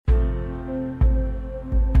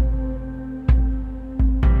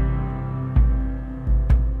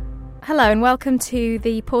Hello and welcome to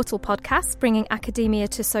the Portal podcast, bringing academia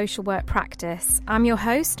to social work practice. I'm your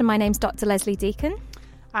host and my name's Dr. Leslie Deacon.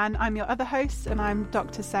 And I'm your other host and I'm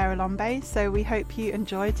Dr. Sarah Lombe, so we hope you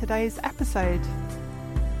enjoy today's episode.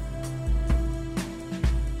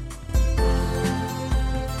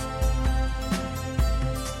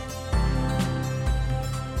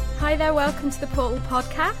 Hi there, welcome to the Portal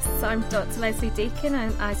podcast. I'm Dr. Leslie Deacon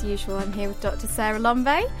and as usual I'm here with Dr. Sarah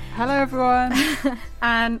Lombe. Hello everyone.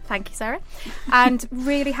 And thank you, Sarah. And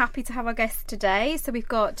really happy to have our guests today. So we've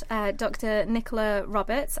got Dr. Nicola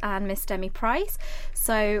Roberts and Miss Demi Price.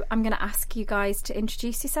 So I'm going to ask you guys to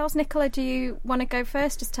introduce yourselves. Nicola, do you want to go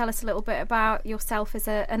first? Just tell us a little bit about yourself as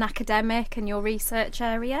an academic and your research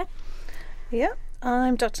area. Yeah.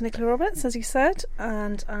 I'm Dr. Nicola Roberts, as you said,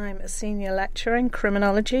 and I'm a senior lecturer in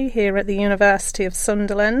criminology here at the University of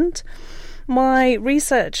Sunderland. My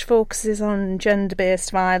research focuses on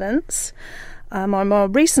gender-based violence. My more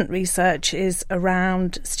recent research is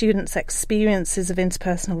around students' experiences of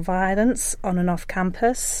interpersonal violence on and off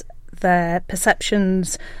campus, their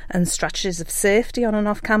perceptions and strategies of safety on and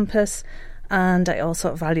off campus, and I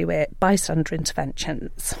also evaluate bystander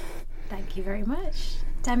interventions. Thank you very much.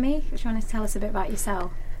 Demi, do you want to tell us a bit about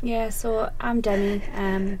yourself? Yeah, so I'm Demi.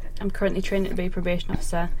 I'm currently training to be a probation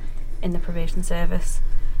officer in the probation service.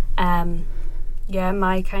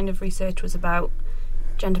 My kind of research was about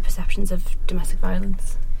gender perceptions of domestic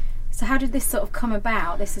violence. So how did this sort of come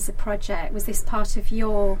about? This is a project. Was this part of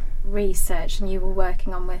your research and you were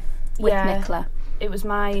working on with Nicola? It was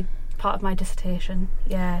part of my dissertation,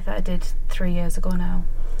 that I did 3 years ago now.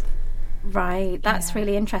 Right, that's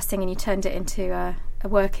really interesting, and you turned it into a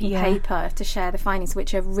working paper to share the findings,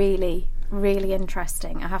 which are really, really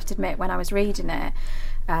interesting. I have to admit, when I was reading it,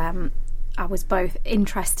 I was both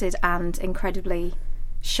interested and incredibly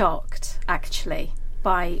shocked, actually,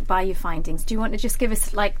 by your findings. Do you want to just give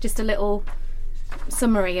us, just a little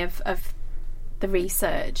summary of the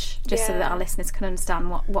research, just so that our listeners can understand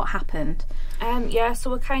what happened?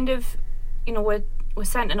 So we're kind of, we're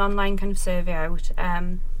sent an online kind of survey out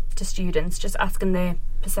to students, just asking their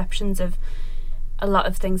perceptions of a lot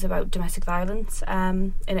of things about domestic violence,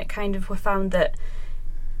 and it kind of, we found that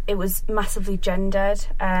it was massively gendered.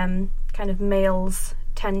 Kind of males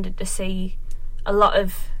tended to see a lot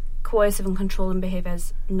of coercive and controlling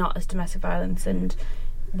behaviours not as domestic violence, and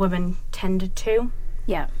women tended to.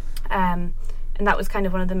 Yeah. And that was kind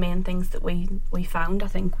of one of the main things that we found, I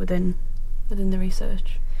think, within the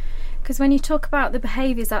research. Because when you talk about the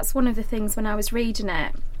behaviours, that's one of the things when I was reading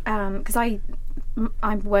it, because I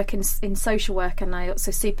work in social work and I also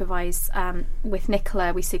supervise with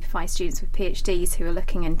Nicola. We supervise students with PhDs who are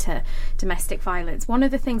looking into domestic violence. One of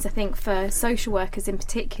the things I think for social workers in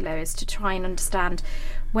particular is to try and understand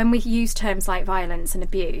when we use terms like violence and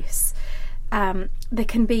abuse,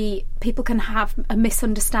 people can have a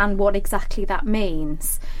misunderstand what exactly that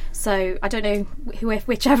means. So I don't know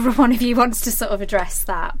whichever one of you wants to sort of address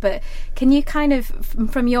that, but can you kind of,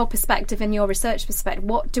 from your perspective and your research perspective,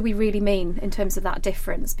 what do we really mean in terms of that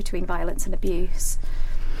difference between violence and abuse?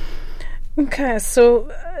 Okay,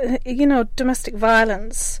 so, domestic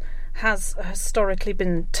violence has historically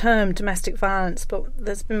been termed domestic violence, but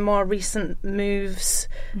there's been more recent moves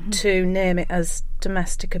to name it as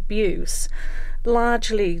domestic abuse,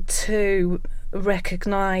 largely to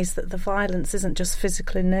recognise that the violence isn't just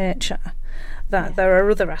physical in nature, that there are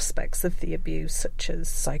other aspects of the abuse, such as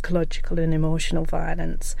psychological and emotional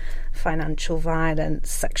violence, financial violence,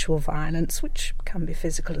 sexual violence, which can be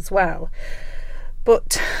physical as well.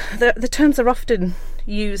 But the terms are often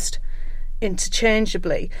used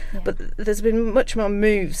interchangeably, but there's been much more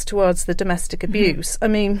moves towards the domestic abuse. I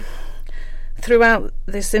mean, throughout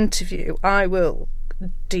this interview I will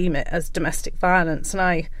deem it as domestic violence, and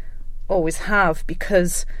I always have,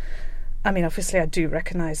 because obviously I do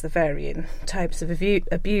recognise the varying types of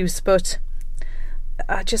abuse, but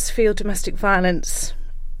I just feel domestic violence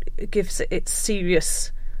gives it its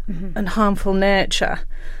serious and harmful nature.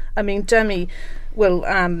 Demi will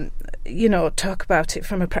talk about it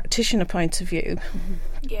from a practitioner point of view.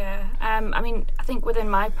 I think within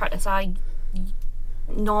my practice I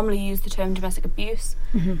normally use the term domestic abuse,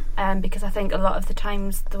 because I think a lot of the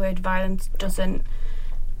times the word violence doesn't,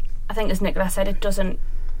 I think as Nicola said, it doesn't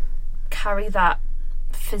carry that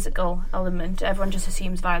physical element. Everyone just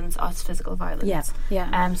assumes violence as physical violence.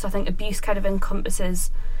 So I think abuse kind of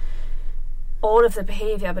encompasses all of the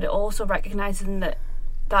behaviour, but it also recognises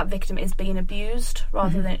that victim is being abused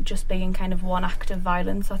rather than it just being kind of one act of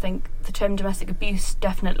violence. I think the term domestic abuse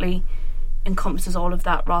definitely encompasses all of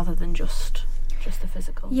that rather than just the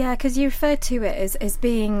physical. Yeah, because you referred to it as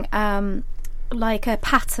being like a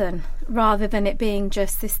pattern rather than it being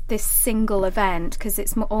just this single event, because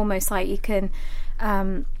it's almost like you can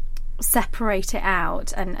separate it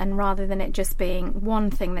out, and rather than it just being one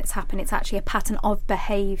thing that's happened, it's actually a pattern of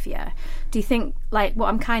behaviour. Do you think, like, what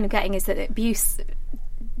I'm kind of getting is that abuse,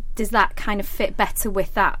 does that kind of fit better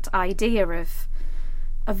with that idea of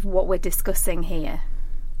what we're discussing here?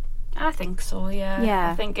 I think so, yeah.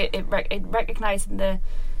 Yeah. I think it recognising the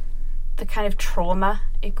kind of trauma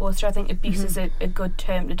it goes through. I think abuse is a good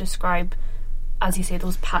term to describe, as you say,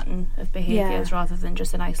 those pattern of behaviours rather than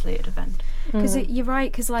just an isolated event. Because you're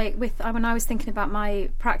right, because like when I was thinking about my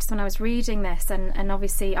practice when I was reading this, and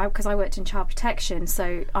obviously because I worked in child protection,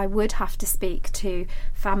 so I would have to speak to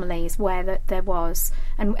families where there was,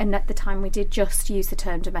 and at the time we did just use the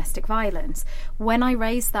term domestic violence. When I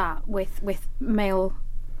raised that with male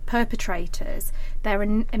perpetrators, their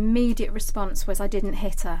immediate response was, I didn't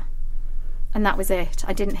hit her. And that was it.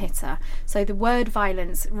 I didn't hit her. So the word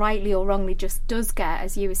violence, rightly or wrongly, just does get,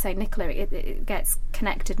 as you were saying, Nicola, it gets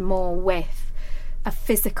connected more with a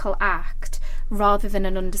physical act rather than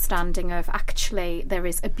an understanding of actually there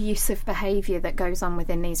is abusive behaviour that goes on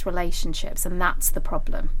within these relationships, and that's the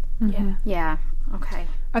problem. Yeah. Okay.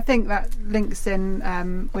 I think that links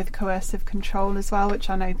in with coercive control as well, which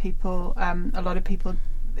I know a lot of people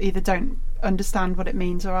either don't understand what it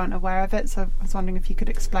means or aren't aware of it. So I was wondering if you could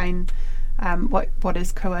explain what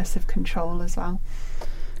is coercive control as well.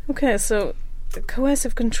 Okay, so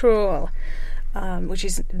coercive control, which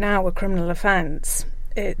is now a criminal offence,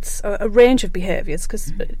 it's a range of behaviours,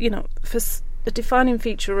 because for the defining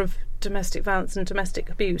feature of domestic violence and domestic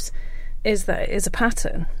abuse is that it is a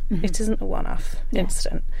pattern. It isn't a one-off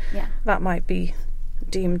incident. That might be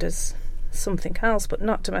deemed as something else, but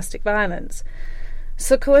not domestic violence.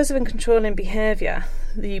 So coercive and controlling behaviour,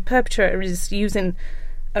 the perpetrator is using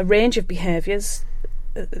a range of behaviours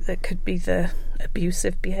that could be the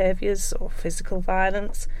abusive behaviours or physical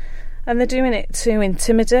violence, and they're doing it to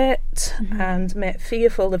intimidate and make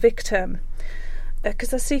fearful the victim,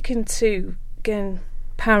 because they're seeking to gain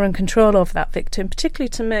power and control over that victim, particularly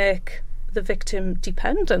to make the victim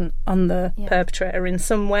dependent on the perpetrator in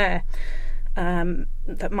some way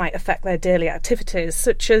that might affect their daily activities,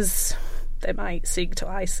 such as they might seek to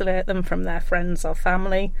isolate them from their friends or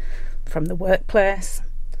family, from the workplace.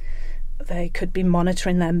 They could be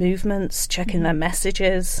monitoring their movements, checking their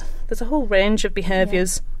messages. There's a whole range of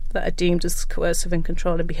behaviours that are deemed as coercive and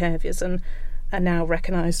controlling behaviours and are now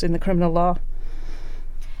recognised in the criminal law.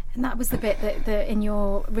 And that was the bit that in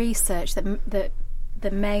your research that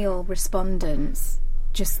the male respondents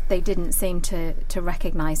they didn't seem to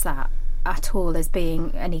recognise that at all as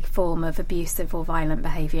being any form of abusive or violent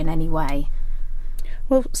behaviour in any way.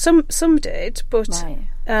 Well, some did, but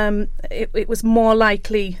it was more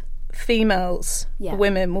likely females,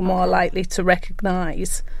 women were more likely to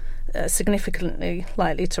recognise, significantly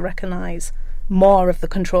likely to recognise more of the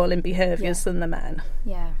controlling behaviours than the men.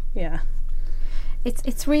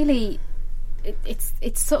 It's really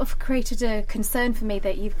it's sort of created a concern for me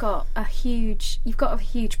that you've got a huge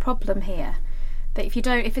problem here, that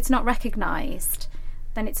if it's not recognised,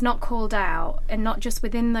 then it's not called out, and not just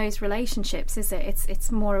within those relationships, is it?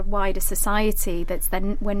 It's more a wider society that's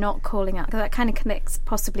then we're not calling out. That kind of connects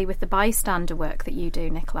possibly with the bystander work that you do,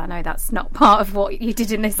 Nicola. I know that's not part of what you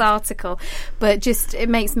did in this article, but just it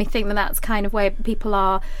makes me think that that's kind of where people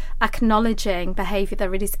are acknowledging behaviour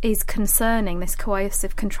that is concerning, this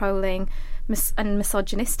coercive, controlling and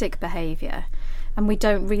misogynistic behaviour, and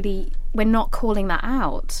we're not calling that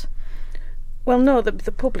out. Well, no,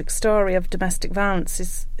 the public story of domestic violence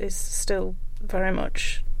is still very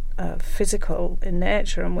much physical in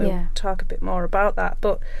nature, and we'll talk a bit more about that.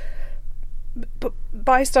 But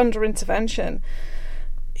bystander intervention,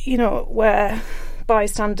 where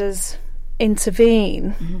bystanders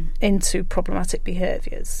intervene into problematic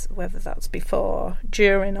behaviours, whether that's before,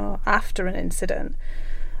 during, or after an incident,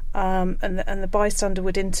 and the bystander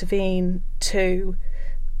would intervene to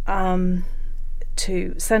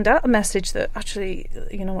send out a message that actually,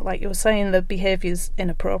 like you were saying, the behaviour's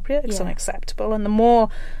inappropriate, it's unacceptable, and the more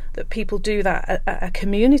that people do that at a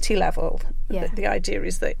community level, the idea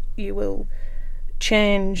is that you will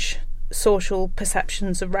change social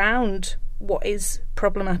perceptions around what is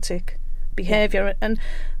problematic behaviour. And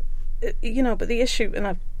but the issue, and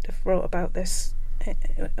I've wrote about this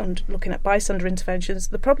and looking at bystander interventions,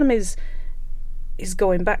 the problem is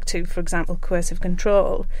going back to, for example, coercive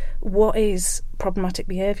control. What is problematic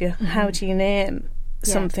behaviour? How do you name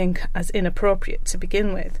something as inappropriate to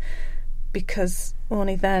begin with? Because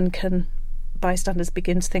only then can bystanders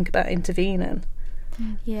begin to think about intervening.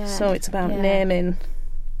 So it's about naming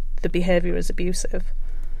the behaviour as abusive.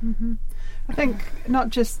 I think not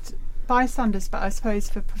just bystanders, but I suppose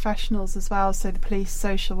for professionals as well, so the police,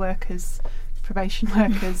 social workers, probation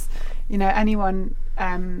workers, anyone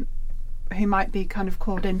who might be kind of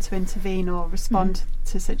called in to intervene or respond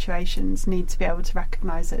to situations need to be able to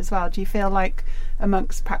recognise it as well. Do you feel like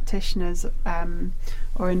amongst practitioners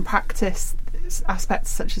or in practice,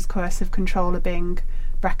 aspects such as coercive control are being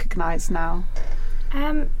recognised now?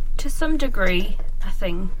 To some degree, I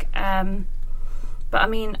think. But I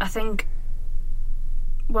mean, I think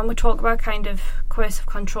when we talk about kind of coercive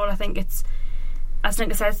control, I think it's, as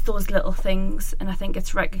Nicola says, those little things, and I think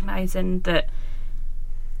it's recognising that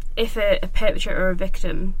if a perpetrator or a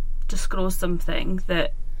victim disclosed something,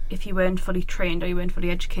 that if you weren't fully trained or you weren't fully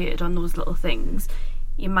educated on those little things,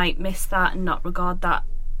 you might miss that and not regard that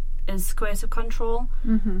as coercive control.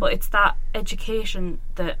 But it's that education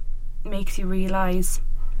that makes you realise,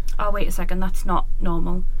 oh wait a second, that's not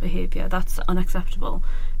normal behaviour, that's unacceptable.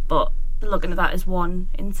 But looking at that as one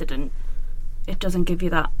incident, it doesn't give you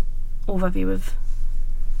that overview of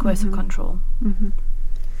coercive control.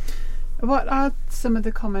 What are some of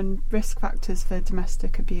the common risk factors for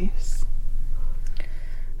domestic abuse?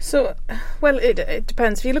 So, well, it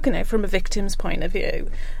depends. If you're looking at it from a victim's point of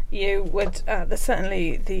view, you would there's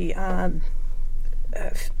certainly the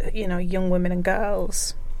young women and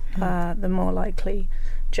girls, the more likely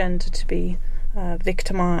gender to be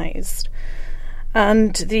victimised,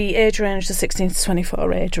 and the age range, the 16 to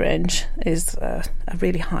 24 age range, is a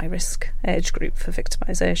really high risk age group for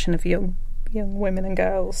victimisation of young women and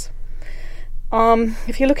girls.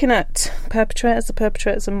 If you're looking at perpetrators, the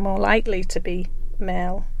perpetrators are more likely to be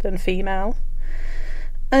male than female.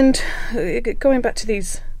 And going back to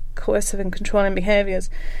these coercive and controlling behaviours,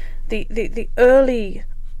 the early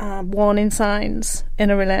warning signs in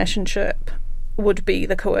a relationship would be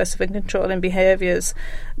the coercive and controlling behaviours.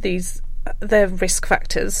 They're risk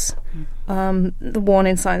factors, the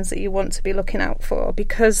warning signs that you want to be looking out for,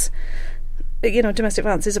 because domestic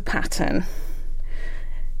violence is a pattern.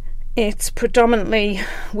 It predominantly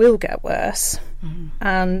will get worse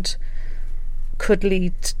and could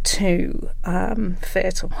lead to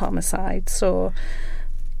fatal homicide. So,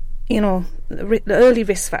 the early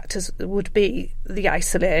risk factors would be the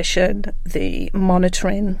isolation, the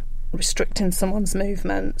monitoring, restricting someone's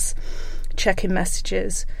movements, checking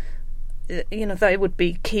messages. They would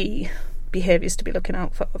be key behaviours to be looking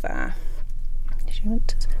out for there. Did you want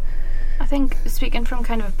to say? I think, speaking from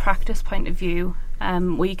kind of a practice point of view,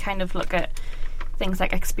 we kind of look at things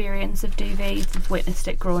like experience of DV, if you've witnessed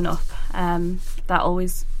it growing up. That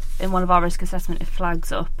always, in one of our risk assessment, it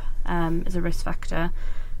flags up as a risk factor.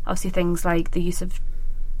 Obviously things like the use of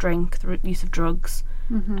drink, the use of drugs,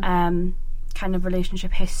 kind of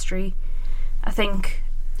relationship history. I think...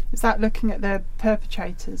 Is that looking at the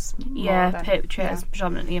perpetrators? Perpetrators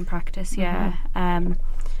predominantly in practice, because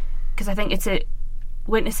I think it's a...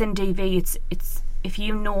 Witnessing DV, it's if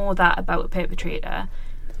you know that about a perpetrator,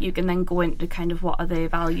 you can then go into kind of what are their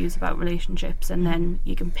values about relationships, and then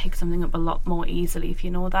you can pick something up a lot more easily if you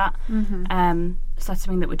know that. So that's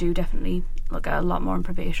something that we do definitely look at a lot more in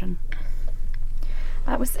probation.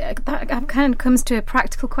 That kind of comes to a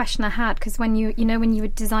practical question I had, because when you were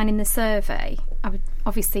designing the survey,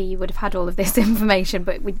 obviously you would have had all of this information,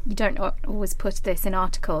 but you don't always put this in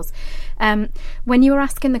articles. When you were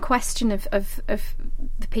asking the question of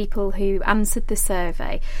the people who answered the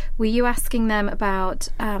survey, were you asking them about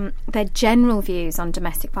their general views on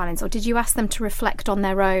domestic violence, or did you ask them to reflect on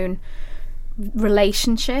their own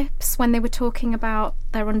relationships when they were talking about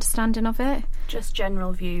their understanding of it? Just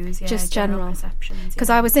general views, just general perceptions. Because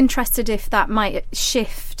I was interested if that might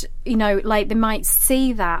shift, like they might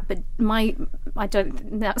see that, but I'm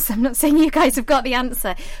not saying you guys have got the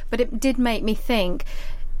answer, but it did make me think,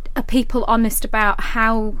 are people honest about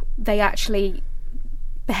how they actually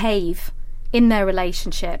behave in their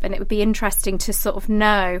relationship? And it would be interesting to sort of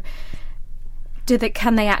know,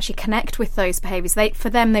 can they actually connect with those behaviours? For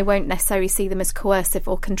them, they won't necessarily see them as coercive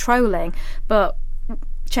or controlling, but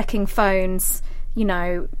checking phones,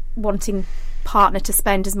 wanting partner to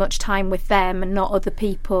spend as much time with them and not other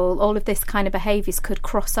people, all of this kind of behaviours could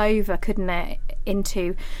cross over, couldn't it,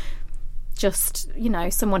 into just,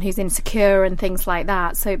 someone who's insecure and things like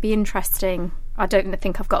that. So it'd be interesting. I don't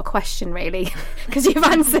think I've got a question really because you've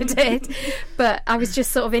answered it, but I was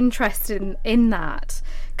just sort of interested in that,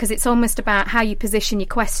 because it's almost about how you position your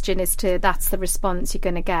question as to that's the response you're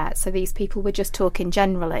going to get. So these people were just talking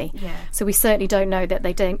generally, so we certainly don't know that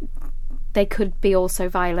they could be also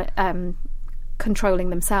violent, controlling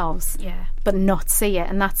themselves, but not see it,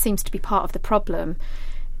 and that seems to be part of the problem,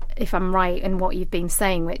 if I'm right in what you've been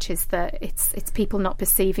saying, which is that it's people not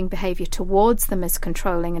perceiving behaviour towards them as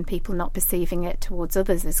controlling and people not perceiving it towards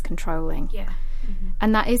others as controlling. Yeah. Mm-hmm.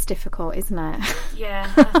 And that is difficult, isn't it?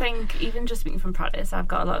 Yeah, I think even just speaking from practice, I've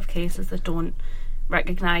got a lot of cases that don't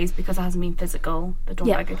recognise, because it hasn't been physical, that don't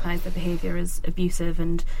recognise the behaviour as abusive.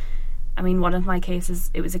 And I mean, one of my cases,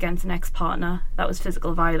 it was against an ex-partner. That was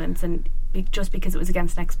physical violence, and just because it was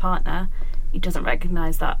against an ex-partner, he doesn't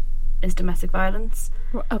recognise that as domestic violence.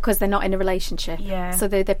 Because they're not in a relationship. Yeah. So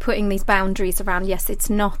they're putting these boundaries around, yes, it's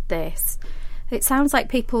not this. It sounds like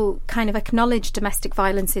people kind of acknowledge domestic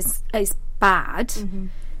violence is bad,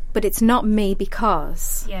 but it's not me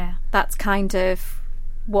because. Yeah. That's kind of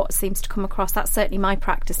what seems to come across. That's certainly my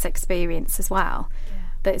practice experience as well. Yeah.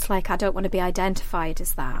 That it's like, I don't want to be identified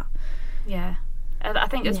as that. Yeah. I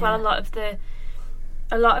think as well, a lot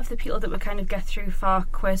of the people that would kind of get through for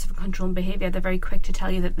coercive and controlling behaviour, they're very quick to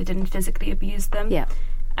tell you that they didn't physically abuse them. Yeah.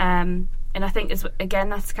 And I think,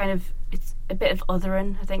 that's kind of, it's a bit of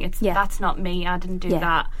othering. I think that's not me, I didn't do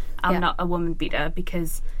that, I'm not a woman beater,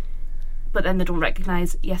 but then they don't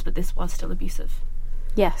recognise, yes, but this was still abusive.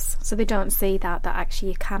 Yes, so they don't see that actually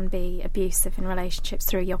you can be abusive in relationships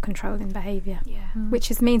through your controlling behaviour. Yeah.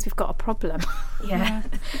 Which means we've got a problem. Yeah.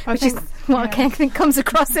 Which is what I think comes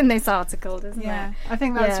across in this article, doesn't it? Yeah, I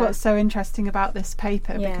think that's what's so interesting about this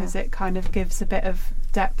paper, because it kind of gives a bit of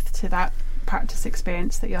depth to that practice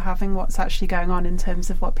experience that you're having, what's actually going on in terms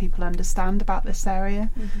of what people understand about this area.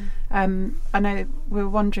 I know we were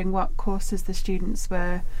wondering what courses the students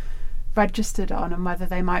were registered on, and whether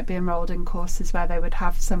they might be enrolled in courses where they would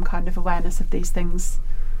have some kind of awareness of these things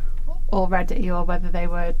already, or whether they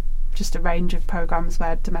were just a range of programmes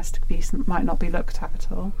where domestic abuse might not be looked at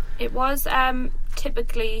all. It was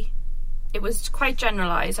typically, it was quite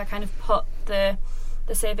generalised. I kind of put the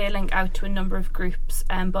survey link out to a number of groups,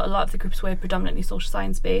 but a lot of the groups were predominantly social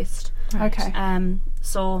science based. Right. Okay.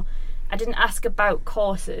 So I didn't ask about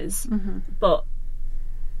courses, but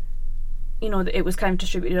it was kind of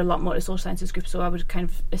distributed a lot more to social sciences groups, so I would kind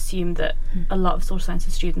of assume that a lot of social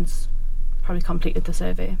sciences students probably completed the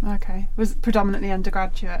survey. Okay. Was it predominantly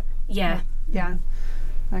undergraduate? Yeah. Yeah.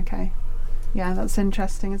 Okay. Yeah, that's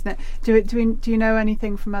interesting, isn't it? Do you know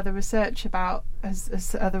anything from other research about,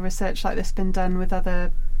 has other research like this been done with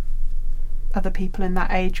other people in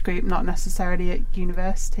that age group, not necessarily at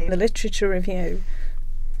university? The literature review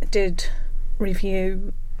did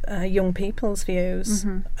review young people's views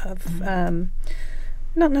of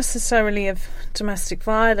not necessarily of domestic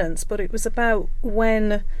violence, but it was about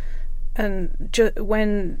when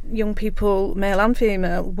young people, male and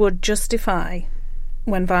female, would justify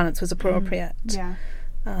when violence was appropriate.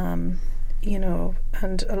 And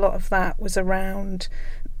a lot of that was around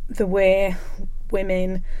the way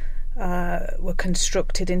women were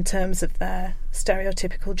constructed in terms of their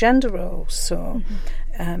stereotypical gender roles. So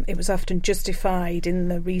it was often justified in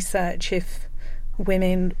the research if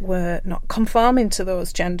women were not conforming to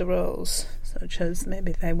those gender roles, such as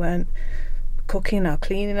maybe they weren't cooking or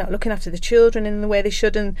cleaning or looking after the children in the way they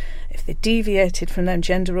should, and if they deviated from them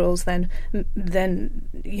gender roles, then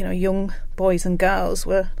young boys and girls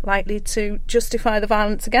were likely to justify the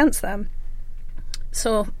violence against them.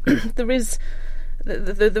 So there is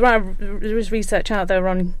research out there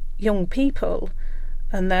on young people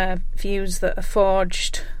and their views that are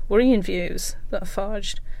forged, worrying views that are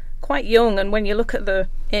forged quite young. And when you look at the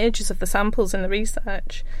ages of the samples in the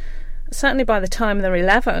research, certainly by the time they're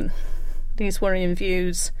 11, these worrying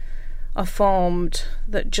views are formed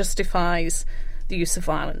that justifies the use of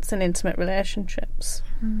violence in intimate relationships.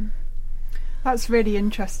 That's really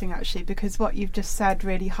interesting, actually, because what you've just said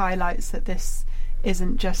really highlights that this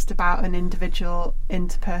isn't just about an individual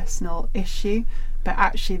interpersonal issue, but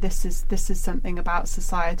actually this is something about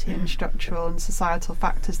society and structural and societal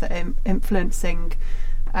factors that are influencing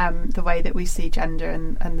the way that we see gender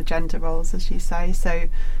and the gender roles, as you say. So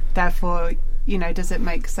therefore, does it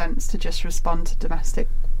make sense to just respond to domestic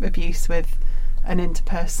abuse with an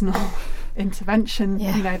interpersonal intervention?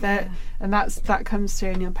 And that comes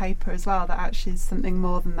through in your paper as well, that actually something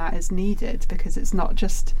more than that is needed, because it's not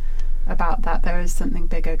just about that, there is something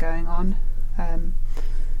bigger going on.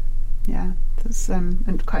 That's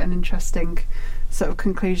quite an interesting sort of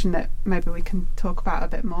conclusion that maybe we can talk about a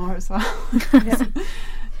bit more as well.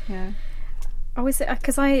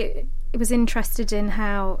 Because I was interested in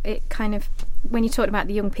how it kind of, when you talked about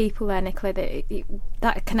the young people there, Nicola,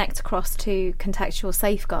 that connects across to contextual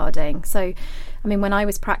safeguarding. So, I mean, when I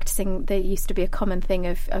was practicing, there used to be a common thing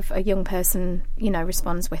of a young person,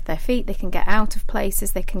 responds with their feet, they can get out of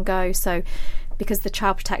places, they can go. So because the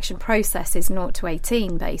child protection process is 0 to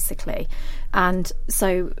 18 basically, and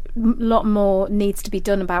so a lot more needs to be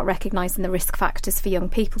done about recognising the risk factors for young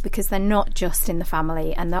people, because they're not just in the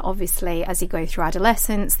family, and that obviously as you go through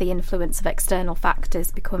adolescence the influence of external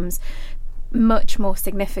factors becomes much more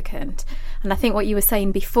significant. And I think what you were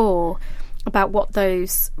saying before about what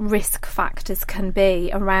those risk factors can be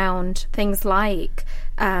around things like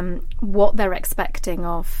what they're expecting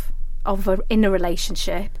in a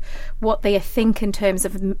relationship, what they think in terms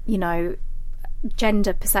of, you know,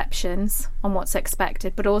 gender perceptions on what's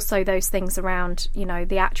expected, but also those things around, you know,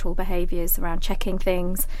 the actual behaviours around checking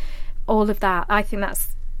things, all of that. I think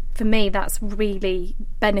that's, for me, that's really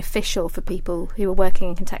beneficial for people who are working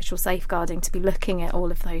in contextual safeguarding to be looking at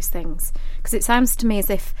all of those things, because it sounds to me as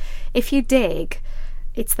if you dig,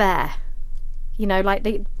 it's there. You know, like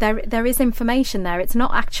there is information there. It's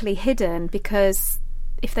not actually hidden, because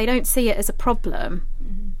if they don't see it as a problem,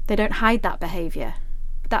 they don't hide that behaviour.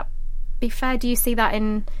 Would that be fair? Do you see that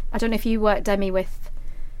in, I don't know if you work, Demi, with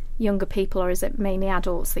younger people, or is it mainly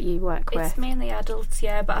adults that you work with? It's mainly adults,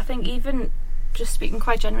 yeah, but I think even just speaking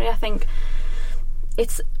quite generally, I think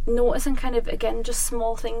it's noticing kind of, again, just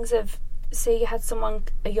small things of, say you had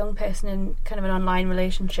a young person in kind of an online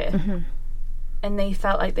relationship, and they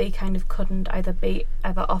felt like they kind of couldn't either be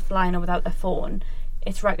either offline or without their phone.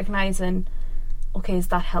 It's recognising, okay, is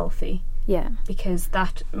that healthy? Yeah. Because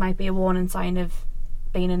that might be a warning sign of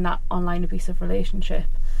being in that online abusive relationship.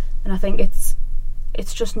 And I think it's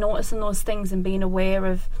just noticing those things and being aware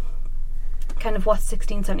of kind of what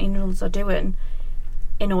 16, 17-year-olds are doing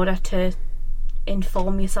in order to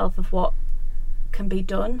inform yourself of what can be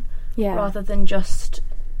done, rather than just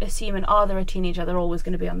assuming, oh, they're a teenager, they're always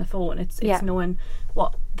going to be on the phone. It's knowing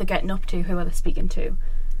what they're getting up to, who are they speaking to,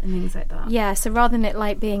 and things like that. Yeah, so rather than it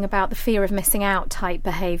like being about the fear of missing out type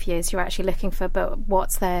behaviours, you're actually looking for, but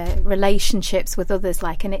what's their relationships with others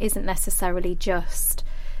like, and it isn't necessarily just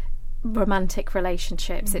romantic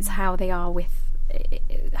relationships, it's how they are with,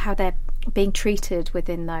 how they're being treated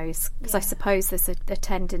within those, because I suppose there's a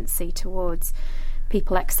tendency towards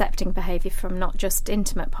people accepting behaviour from not just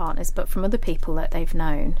intimate partners but from other people that they've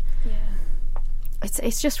known.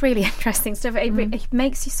 It's just really interesting stuff. It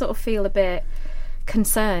makes you sort of feel a bit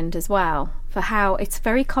concerned as well for how it's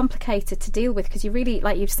very complicated to deal with, because you really,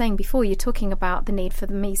 like you were saying before, you're talking about the need for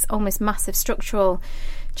the almost massive structural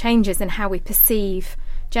changes in how we perceive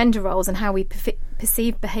gender roles and how we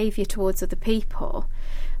perceive behaviour towards other people.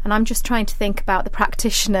 And I'm just trying to think about the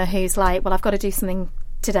practitioner who's like, well, I've got to do something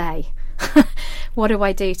today. What do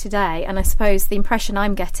I do today? And I suppose the impression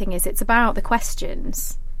I'm getting is it's about the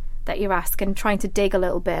questions that you ask and trying to dig a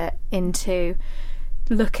little bit into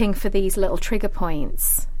looking for these little trigger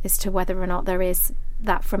points as to whether or not there is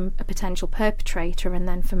that from a potential perpetrator and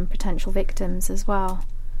then from potential victims as well.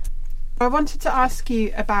 I wanted to ask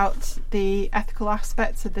you about the ethical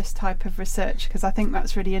aspects of this type of research, because I think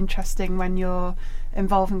that's really interesting when you're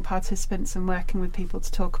involving participants and working with people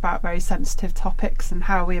to talk about very sensitive topics and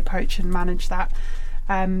how we approach and manage that.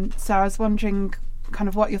 So I was wondering kind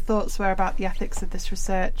of what your thoughts were about the ethics of this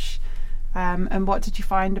research, and what did you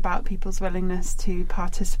find about people's willingness to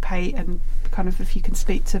participate, and kind of if you can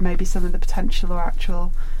speak to maybe some of the potential or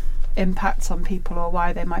actual impacts on people, or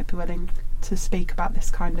why they might be willing to speak about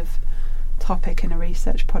this kind of topic in a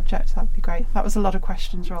research project. That would be great. That was a lot of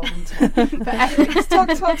questions rolled into it. But ethics, talk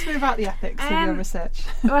to me about the ethics of your research.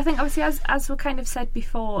 Well, I think obviously as we kind of said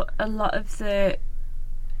before, I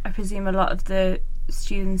presume a lot of the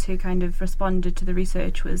students who kind of responded to the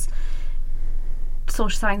research was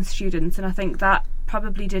social science students, and I think that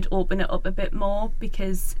probably did open it up a bit more,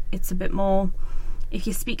 because it's a bit more, if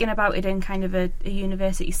you're speaking about it in kind of a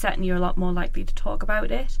university setting, you're a lot more likely to talk about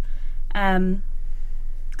it.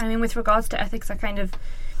 I mean, with regards to ethics, I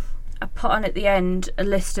put on at the end a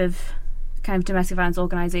list of kind of domestic violence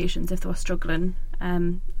organisations if they were struggling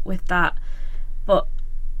with that. But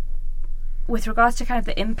with regards to kind of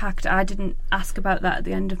the impact, I didn't ask about that at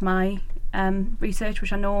the end of my research,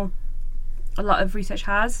 which I know a lot of research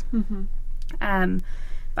has. But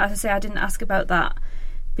as I say, I didn't ask about that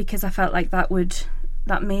because I felt like that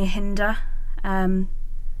may hinder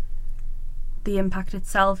the impact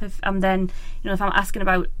itself. If I'm asking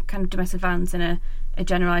about kind of domestic violence in a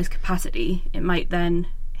generalised capacity, it might then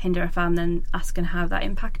hinder if I'm then asking how that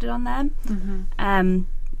impacted on them.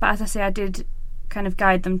 But as I say, I did kind of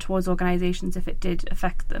guide them towards organisations if it did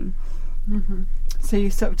affect them. So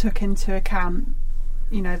you sort of took into account,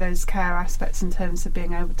 you know, those care aspects in terms of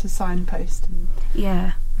being able to signpost.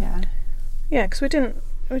 Because we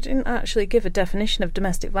didn't actually give a definition of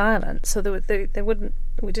domestic violence, so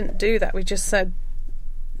we didn't do that. We just said,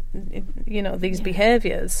 you know, these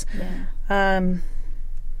behaviours.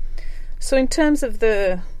 So in terms of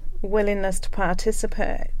the willingness to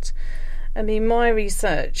participate, I mean, my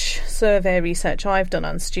research, survey research I've done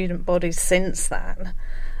on student bodies since then,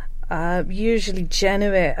 usually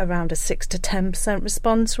generate around a 6 to 10%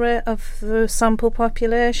 response rate of the sample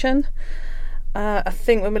population. I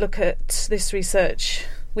think when we look at this research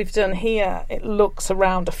we've done here, it looks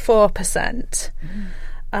around a 4%.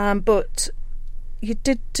 But you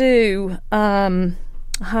did do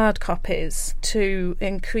hard copies to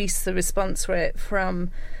increase the response rate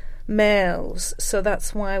from males, so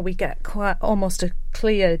that's why we get quite almost a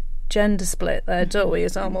clear gender split there, don't we?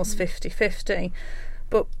 It's almost 50-50.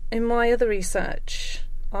 But in my other research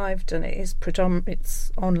I've done,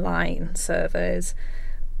 it's online surveys.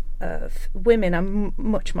 Women are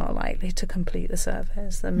much more likely to complete the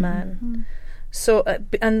surveys than men. So,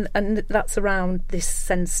 and that's around this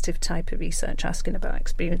sensitive type of research, asking about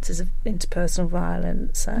experiences of interpersonal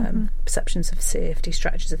violence, perceptions of safety,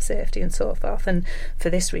 strategies of safety, and so forth. And for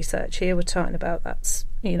this research here, we're talking about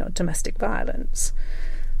domestic violence.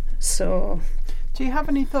 So, do you have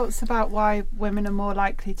any thoughts about why women are more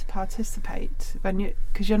likely to participate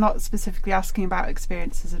because you're not specifically asking about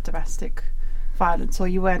experiences of domestic violence, or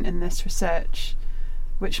you weren't in this research,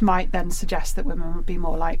 which might then suggest that women would be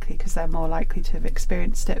more likely because they're more likely to have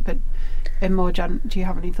experienced it. But in more do you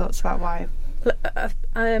have any thoughts about why?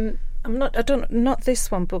 Not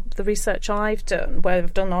this one, but the research I've done, where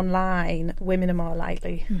I've done online, women are more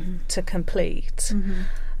likely to complete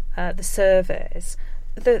the surveys.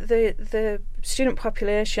 The student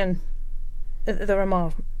population, there are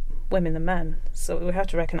more women than men, so we have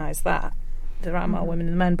to recognise that there are more women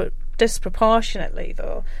than men, but disproportionately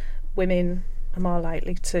though, women are more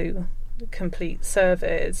likely to complete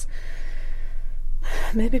surveys,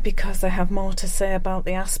 maybe because they have more to say about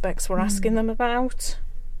the aspects we're asking them about,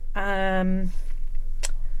 and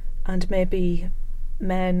maybe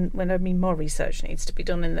men, more research needs to be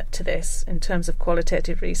done to this in terms of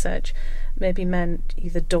qualitative research. Maybe men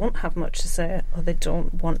either don't have much to say or they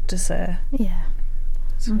don't want to say. Yeah.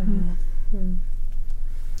 So,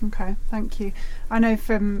 Okay, thank you. I know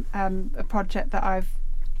from a project that I've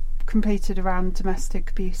completed around domestic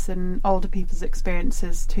abuse and older people's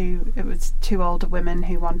experiences, it was 2 older women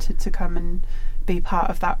who wanted to come and be part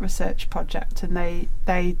of that research project, and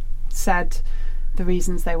they said the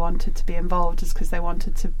reasons they wanted to be involved is because they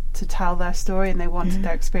wanted to tell their story, and they wanted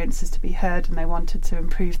their experiences to be heard, and they wanted to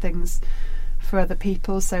improve things for other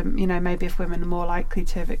people. So maybe if women are more likely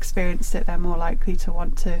to have experienced it, they're more likely to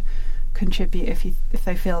want to contribute if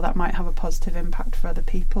they feel that might have a positive impact for other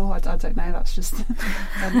people. I don't know, that's just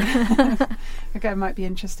again, might be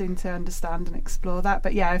interesting to understand and explore that.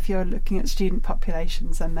 But yeah, if you're looking at student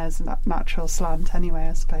populations, then there's a natural slant anyway,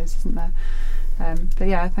 I suppose, isn't there? But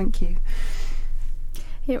yeah, thank you.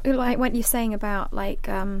 Like what you're saying about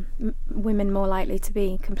women more likely to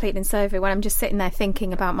be completing survey, when I'm just sitting there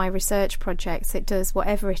thinking about my research projects, it does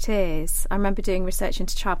whatever it is. I remember doing research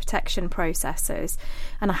into child protection processes,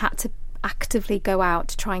 and I had to actively go out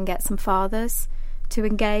to try and get some fathers to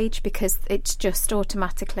engage, because it's just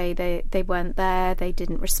automatically they weren't there, they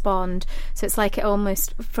didn't respond. So it's like it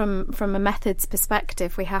almost from a methods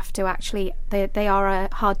perspective, we have to actually, they are a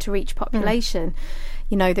hard to reach population,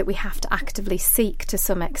 that we have to actively seek to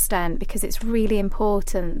some extent, because it's really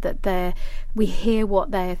important that we hear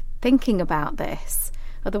what they're thinking about this.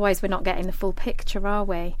 Otherwise we're not getting the full picture, are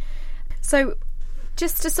we? So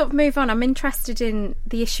just to sort of move on, I'm interested in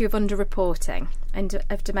the issue of underreporting and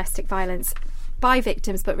of domestic violence by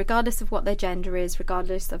victims, but regardless of what their gender is,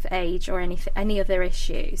 regardless of age or any other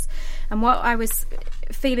issues. And what I was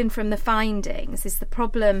feeling from the findings is the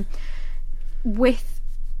problem with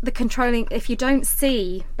the controlling. If you don't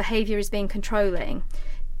see behaviour as being controlling,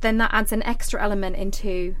 then that adds an extra element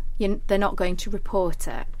into they're not going to report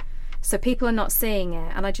it. So people are not seeing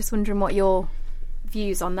it, and I'm just wondering what your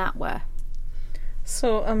views on that were.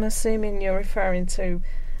 So I'm assuming you're referring to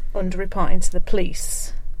underreporting to the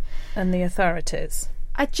police and the authorities.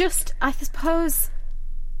 I suppose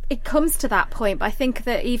it comes to that point, but I think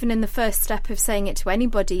that even in the first step of saying it to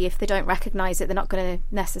anybody, if they don't recognise it, they're not going to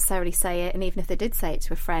necessarily say it, and even if they did say it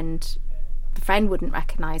to a friend, the friend wouldn't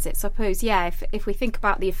recognise it. So I suppose, yeah, if we think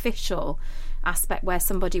about the official aspect where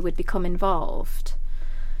somebody would become involved.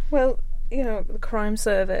 Well, the crime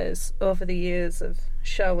surveys over the years have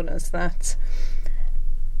shown us that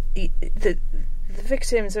the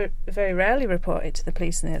victims are very rarely reported to the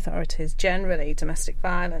police and the authorities. Generally, domestic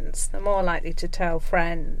violence, they're more likely to tell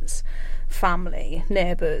friends, family,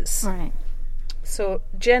 neighbours. Right. So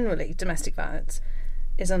generally, domestic violence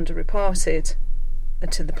is underreported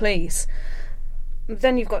to the police.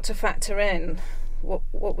 Then you've got to factor in what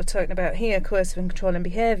we're talking about here, coercive and controlling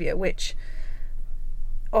behaviour, which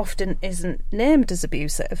often isn't named as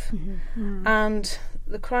abusive. And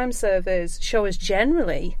the crime surveys show us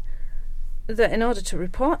generally that in order to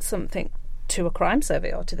report something to a crime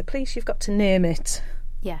survey or to the police, you've got to name it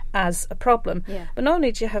as a problem. But not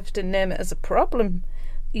only do you have to name it as a problem,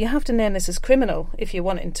 you have to name this as criminal if you're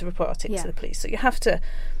wanting to report it to the police. So you have to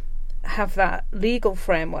have that legal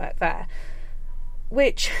framework there,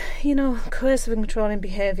 which, you know, coercive and controlling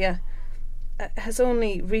behaviour has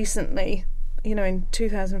only recently, you know, in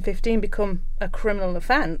 2015 become a criminal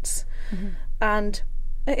offence. And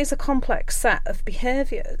it is a complex set of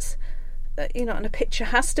behaviours, you know, and a picture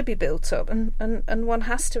has to be built up, and one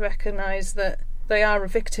has to recognise that they are a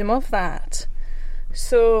victim of that.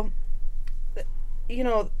 So, you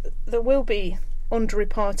know, there will be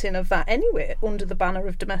underreporting of that anyway under the banner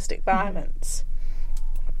of domestic violence.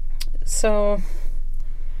 So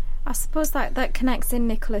I suppose that connects in,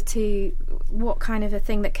 Nicola, to what kind of a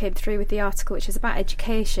thing that came through with the article, which is about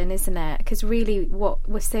education, isn't it? Because really what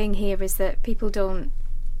we're saying here is that people don't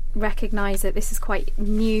recognise that this is quite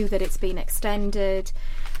new, that it's been extended.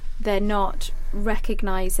 They're not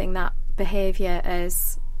recognising that behaviour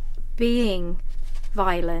as being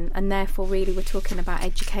violent, and therefore really we're talking about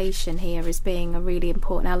education here as being a really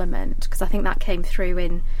important element, because I think that came through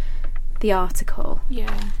in the article.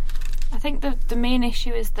 I think the main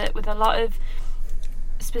issue is that with a lot of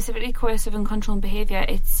specifically coercive and controlling behaviour,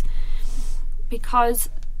 it's because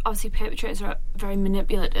obviously perpetrators are very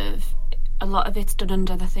manipulative. A lot of it's done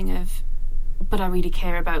under the thing of, but I really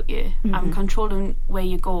care about you. I'm controlling where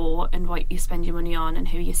you go and what you spend your money on and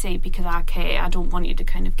who you see, because I care. I don't want you to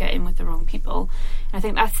kind of get in with the wrong people. And I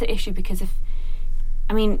think that's the issue, because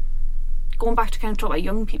going back to kind of talk about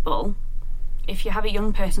young people, if you have a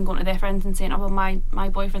young person going to their friends and saying, oh, well, my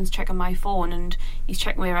boyfriend's checking my phone and he's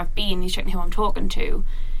checking where I've been, he's checking who I'm talking to,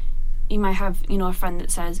 you might have, you know, a friend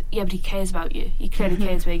that says, yeah, but he cares about you. He clearly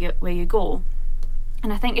cares where you go.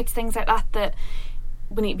 And I think it's things like that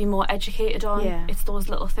we need to be more educated on. It's those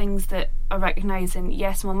little things that are recognising,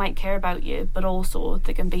 yes, someone might care about you, but also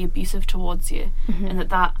they can be abusive towards you. And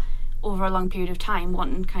that over a long period of time,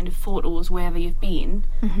 wanting kind of photos wherever you've been,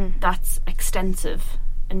 that's extensive,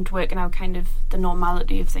 and working out kind of the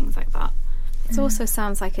normality of things like that. It also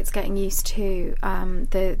sounds like it's getting used to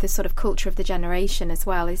the sort of culture of the generation as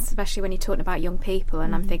well, especially when you're talking about young people.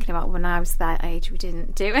 And I'm thinking about when I was that age, we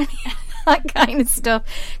didn't do any of that kind of stuff,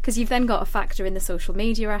 because you've then got to factor in the social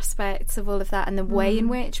media aspects of all of that, and the way in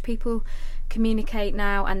which people communicate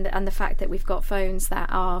now, and the fact that we've got phones that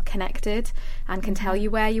are connected and can tell you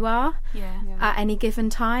where you are at any given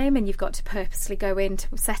time, and you've got to purposely go into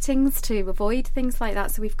settings to avoid things like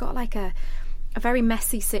that. So we've got like a very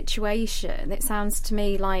messy situation. It sounds to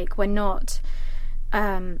me like we're not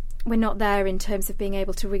there in terms of being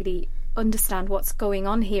able to really understand what's going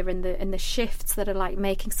on here in the shifts that are like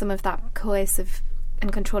making some of that coercive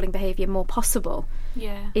and controlling behaviour more possible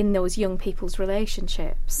in those young people's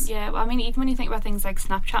relationships. Well, I mean, even when you think about things like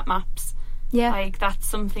Snapchat maps, like that's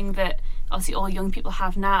something that obviously all young people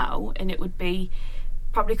have now, and it would be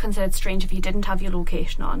probably considered strange if you didn't have your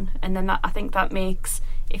location on. And then I think that makes,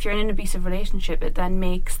 if you're in an abusive relationship, it then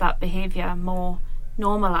makes that behaviour more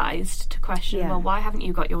normalised to question, well, why haven't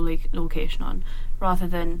you got your location on? Rather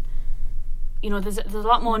than, you know, there's a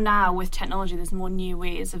lot more now with technology. There's more new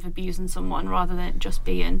ways of abusing someone, rather than it just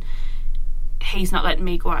being, he's not letting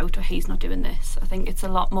me go out, or he's not doing this. I think it's a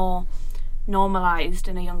lot more normalised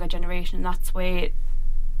in a younger generation, and that's where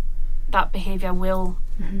that behaviour will,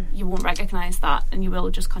 you won't recognise that, and you will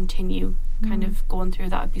just continue kind of going through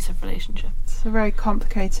that abusive relationship. It's a very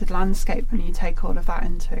complicated landscape when you take all of that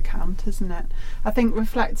into account, isn't it? I think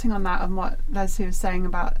reflecting on that and what Leslie was saying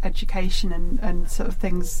about education and sort of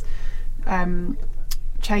things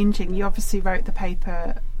changing, you obviously wrote the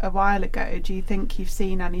paper a while ago. Do you think you've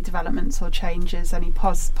seen any developments or changes, any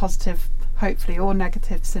positive, hopefully, or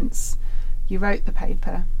negative since you wrote the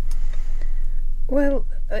paper? Well,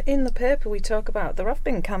 in the paper we talk about there have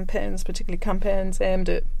been campaigns, particularly campaigns aimed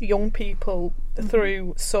at young people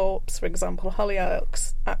through soaps, for example.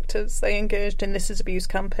 Hollyoaks actors, they engaged in This Is Abuse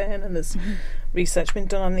campaign, and there's research been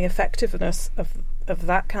done on the effectiveness of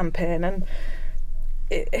that campaign, and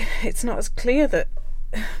it's not as clear that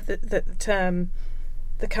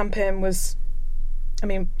the campaign was, I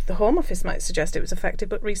mean, the Home Office might suggest it was effective,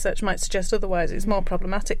 but research might suggest otherwise. It's more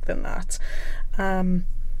problematic than that.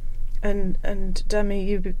 And Demi,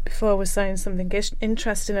 you before was saying something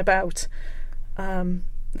interesting about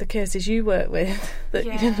the cases you work with. That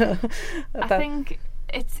you know, about. I think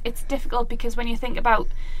it's difficult because when you think about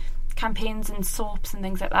campaigns and soaps and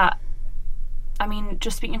things like that, I mean,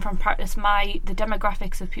 just speaking from practice, the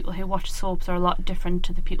demographics of people who watch soaps are a lot different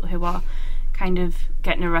to the people who are kind of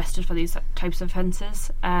getting arrested for these types of offences.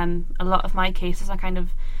 A lot of my cases are kind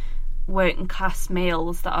of working class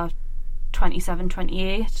males that are 27,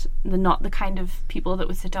 28. They're not the kind of people that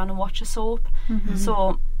would sit down and watch a soap.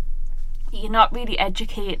 So you're not really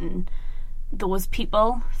educating those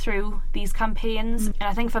people through these campaigns. And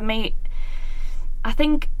I think for me, I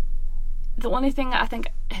think the only thing that I think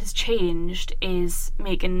has changed is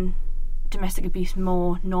making domestic abuse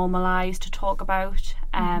more normalised to talk about.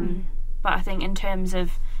 But I think in terms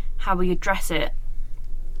of how we address it,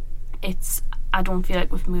 I don't feel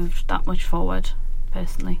like we've moved that much forward,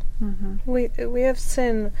 personally. We have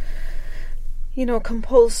seen,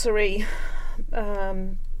 compulsory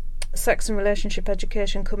sex and relationship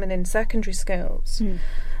education coming in secondary schools,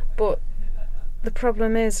 but the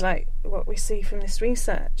problem is, like what we see from this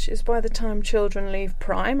research, is by the time children leave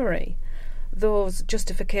primary, those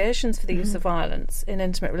justifications for the use of violence in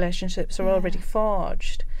intimate relationships are already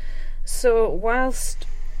forged. So whilst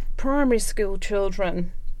primary school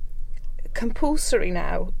children compulsory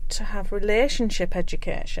now to have relationship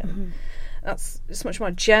education, it's much more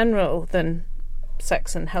general than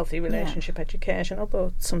sex and healthy relationship education,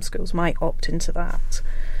 although some schools might opt into that.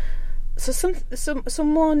 So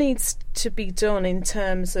some more needs to be done in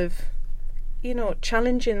terms of,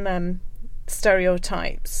 challenging them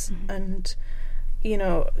stereotypes and,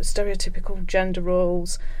 stereotypical gender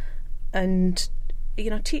roles, and,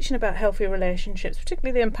 teaching about healthy relationships,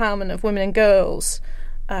 particularly the empowerment of women and girls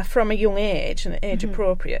from a young age, and age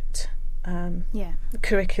appropriate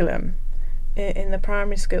curriculum in the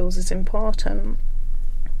primary schools is important.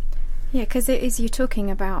 Yeah, because you're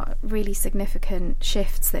talking about really significant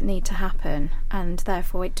shifts that need to happen, and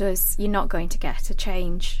therefore you're not going to get a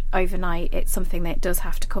change overnight. It's something that does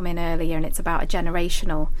have to come in earlier, and it's about a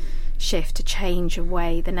generational shift to change a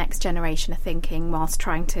way the next generation are thinking, whilst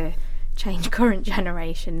trying to change current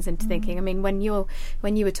generations into thinking. I mean, when you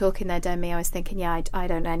were talking there, Demi, I was thinking, I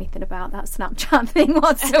don't know anything about that Snapchat thing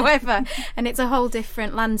whatsoever, and it's a whole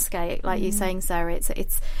different landscape, like you're saying, Sarah.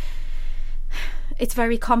 It's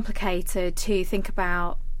very complicated to think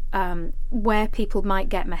about where people might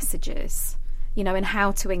get messages, and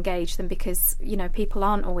how to engage them, because, people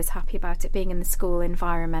aren't always happy about it being in the school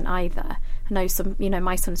environment either. I know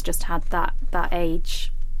my son's just had that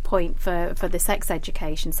age point for the sex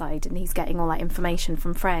education side, and he's getting all that information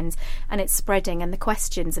from friends, and it's spreading, and the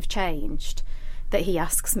questions have changed that he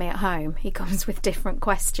asks me at home. He comes with different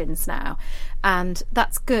questions now, and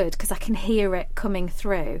that's good because I can hear it coming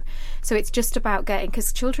through. So it's just about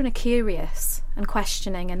because children are curious and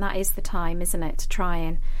questioning, and that is the time, isn't it, to try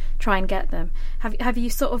and get them. Have you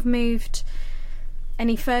sort of moved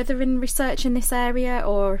any further in research in this area,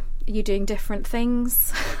 or are you doing different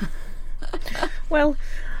things? Well,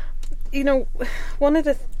 one of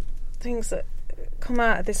the things that come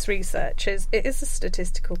out of this research is it is a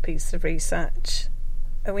statistical piece of research,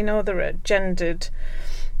 and we know there are gendered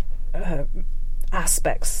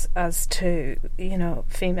aspects as to,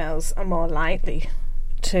 females are more likely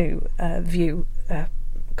to view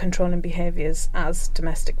controlling behaviours as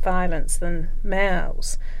domestic violence than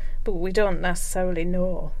males, but we don't necessarily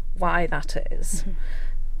know why that is.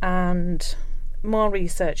 And more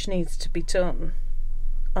research needs to be done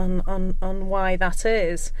on why that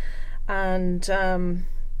is. And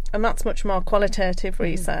that's much more qualitative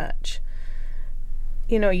research.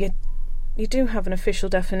 You do have an official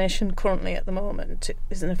definition currently at the moment. It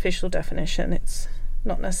is an official definition. It's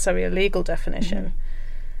not necessarily a legal definition.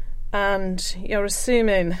 And you're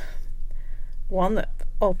assuming, one, that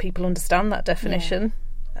all people understand that definition,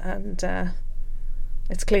 and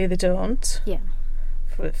it's clear they don't.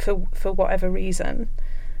 For whatever reason.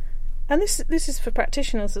 And this is for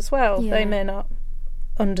practitioners as well. They may not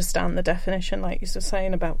understand the definition, like you were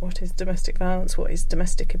saying, about what is domestic violence, what is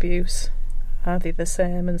domestic abuse, are they the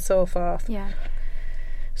same, and so forth.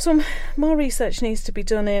 Some more research needs to be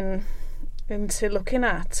done into looking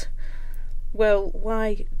at, well,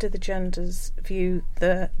 why do the genders view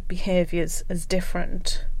the behaviours as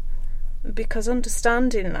different? Because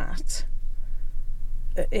understanding that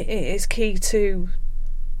it is key to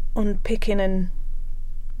unpicking and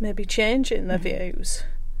maybe changing their views.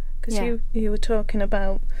 Because you were talking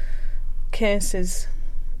about cases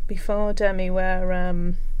before, Demi,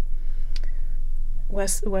 where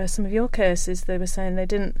some of your cases, they were saying they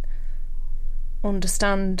didn't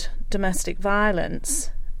understand domestic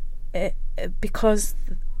violence because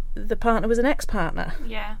the partner was an ex-partner.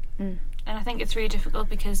 And I think it's really difficult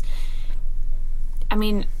because,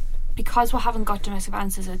 because we haven't got domestic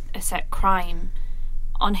violence as a set crime,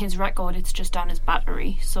 on his record it's just down as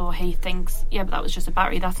battery, so he thinks, yeah, but that was just a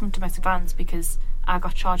battery, that's not domestic violence because I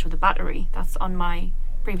got charged with a battery, that's on my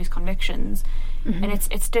previous convictions. And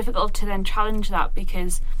it's difficult to then challenge that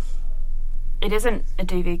because it isn't a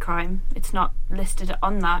DV crime, it's not listed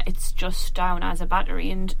on that, it's just down as a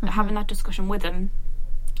battery. And having that discussion with him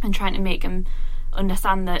and trying to make him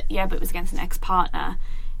understand that, yeah, but it was against an ex-partner.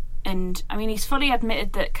 And I mean, he's fully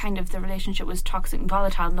admitted that kind of the relationship was toxic and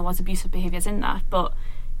volatile and there was abusive behaviours in that, but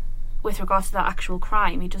with regards to that actual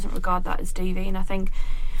crime, he doesn't regard that as DV. And I think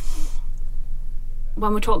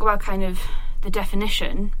when we talk about kind of the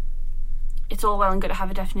definition, it's all well and good to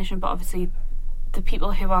have a definition, but obviously the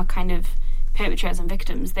people who are kind of perpetrators and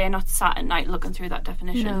victims, they're not sat at night looking through that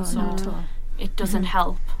definition, so it doesn't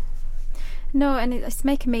help. No, and it's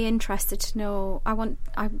making me interested to know.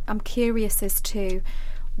 I'm curious as to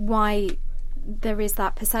why there is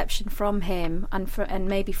that perception from him and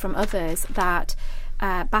maybe from others that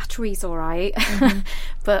battery's all right,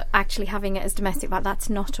 but actually having it as domestic violence, that's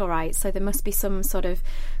not all right. So there must be some sort of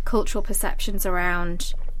cultural perceptions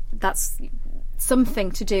around that's something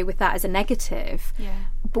to do with that as a negative. Yeah.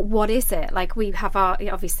 But what is it? Like, we have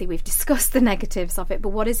obviously we've discussed the negatives of it, but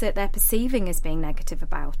what is it they're perceiving as being negative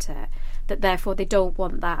about it, that therefore they don't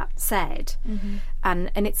want that said? And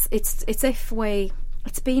it's if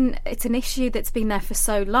it's an issue that's been there for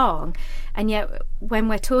so long, and yet when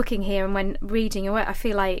we're talking here and when reading your work, I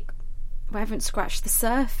feel like we haven't scratched the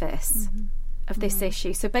surface of this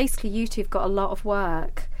issue. So basically you two have got a lot of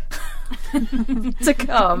work to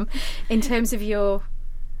come in terms of your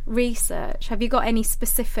research. Have you got any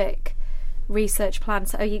specific research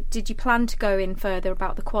plans? Did you plan to go in further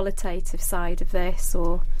about the qualitative side of this,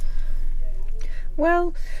 or?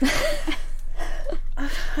 Well,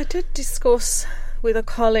 I did discuss with a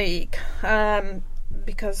colleague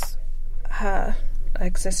because her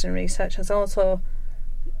existing research has also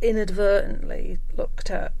inadvertently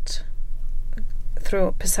looked at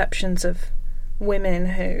through perceptions of women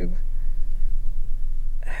who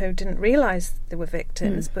didn't realise they were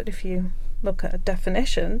victims, but if you look at a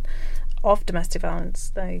definition of domestic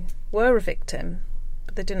violence, they were a victim,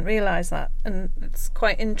 but they didn't realise that, and it's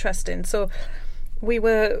quite interesting. So we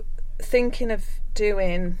were thinking of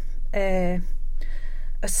doing a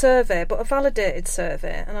survey, but a validated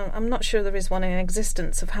survey, and I'm not sure there is one in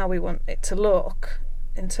existence, of how we want it to look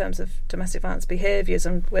in terms of domestic violence behaviours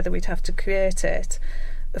and whether we'd have to create it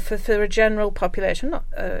for a general population, not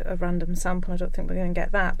a random sample, I don't think we're going to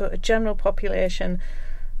get that, but a general population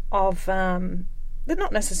of they're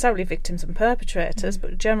not necessarily victims and perpetrators,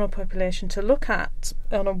 but a general population to look at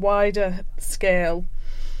on a wider scale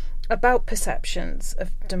about perceptions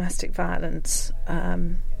of domestic violence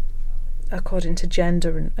according to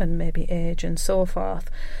gender and maybe age and so forth.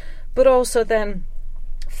 But also then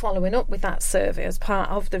following up with that survey as part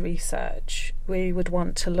of the research, we would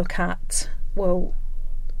want to look at, well,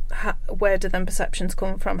 where do them perceptions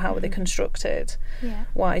come from? How are they constructed? Yeah.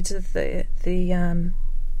 Why does the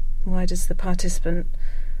participant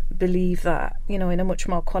believe that, in a much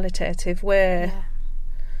more qualitative way? Yeah.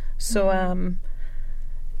 So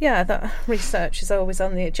that research is always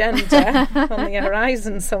on the agenda, on the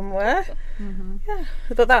horizon somewhere. Yeah,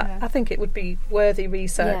 but I think it would be worthy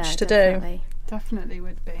research to do. Definitely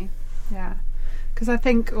would be. Yeah, because I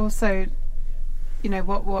think also,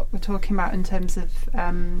 what we're talking about in terms of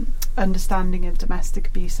understanding of domestic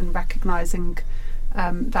abuse and recognising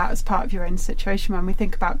that as part of your own situation. When we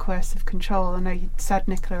think about coercive control, I know you said,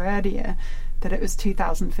 Nicola, earlier that it was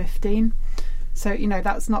 2015. So,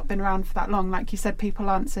 that's not been around for that long. Like you said, people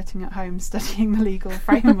aren't sitting at home studying the legal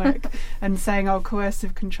framework and saying, oh,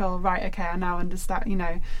 coercive control, right, okay, I now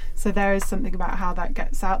understand, So there is something about how that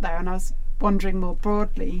gets out there. And I was wondering more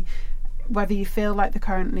broadly whether you feel like the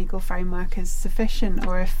current legal framework is sufficient,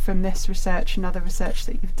 or if from this research and other research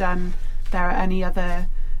that you've done, there are any other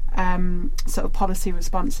sort of policy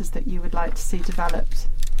responses that you would like to see developed.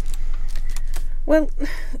 Well,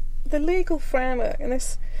 the legal framework, and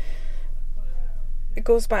this, it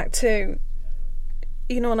goes back to,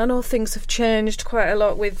 and I know things have changed quite a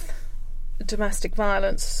lot with domestic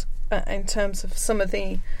violence in terms of some of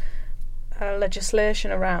the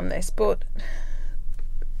legislation around this, but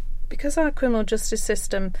because our criminal justice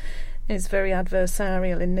system is very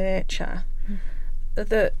adversarial in nature,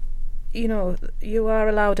 that you are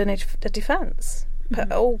allowed a defence.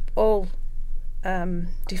 All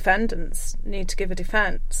defendants need to give a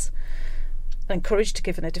defence, encouraged to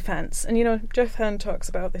give a defence. And Jeff Hearn talks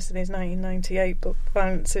about this in his 1998 book,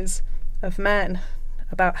 Violences of Men,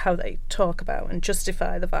 about how they talk about and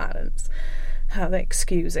justify the violence, how they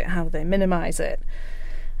excuse it, how they minimise it.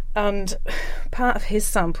 And part of his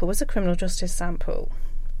sample was a criminal justice sample,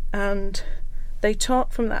 and they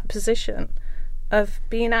talk from that position of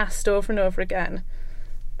being asked over and over again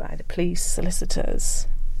by the police, solicitors,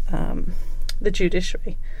 the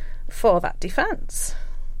judiciary for that defence.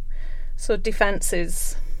 So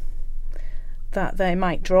defences that they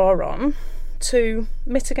might draw on to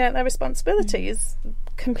mitigate their responsibility is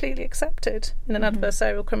completely accepted in an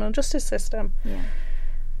adversarial criminal justice system. Yeah.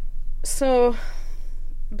 So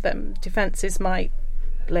them defences might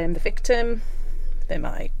blame the victim, they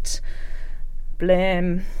might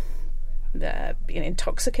blame being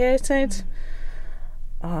intoxicated.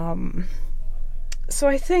 So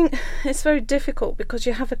I think it's very difficult because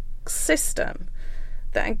you have a system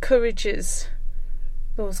that encourages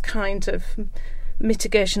those kind of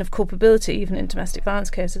mitigation of culpability, even in domestic violence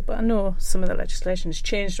cases. But I know some of the legislation has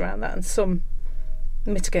changed around that, and some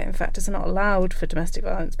mitigating factors are not allowed for domestic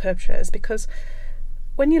violence perpetrators, because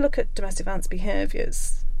when you look at domestic violence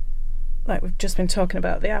behaviours, like we've just been talking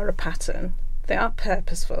about, they are a pattern, they are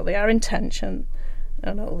purposeful, they are intention,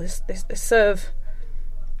 and all this. They serve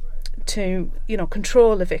to,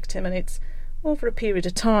 control the victim, and it's over a period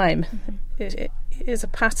of time. It is a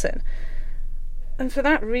pattern, and for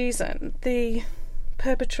that reason, the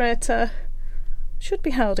perpetrator should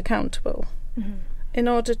be held accountable in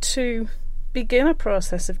order to begin a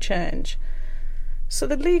process of change. So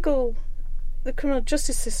the criminal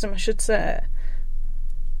justice system, I should say,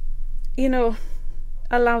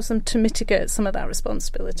 allows them to mitigate some of that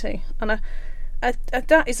responsibility. And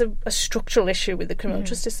that is a structural issue with the criminal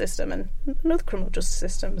justice system and other criminal justice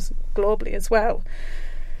systems globally as well.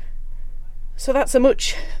 So that's a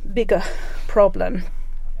much bigger problem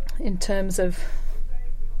in terms of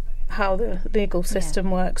how the legal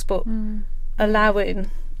system works, but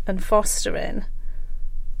allowing and fostering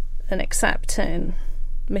and accepting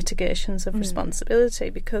mitigations of responsibility,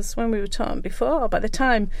 because when we were talking before, by the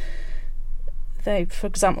time they, for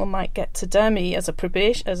example, might get to DEMI as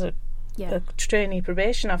a trainee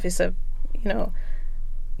probation officer,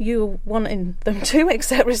 you're wanting them to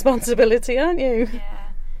accept responsibility, aren't you? Yeah.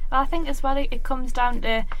 Well, I think as well it comes down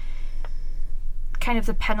to kind of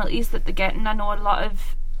the penalties that they're getting. I know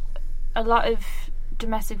a lot of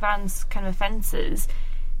domestic violence kind of offences,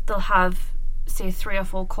 they'll have, say, 3 or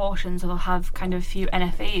 4 cautions, or they'll have kind of a few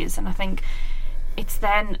NFAs, and I think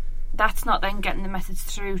that's not then getting the message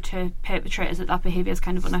through to perpetrators that behaviour is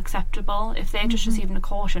kind of unacceptable. If they're just receiving a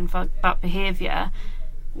caution for that behaviour,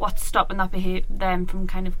 what's stopping them from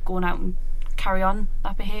kind of going out and carry on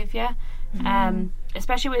that behaviour?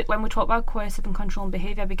 Especially when we talk about coercive and controlling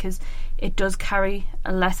behaviour, because it does carry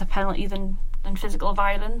a lesser penalty than physical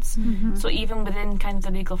violence. So even within kind of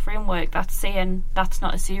the legal framework, that's saying that's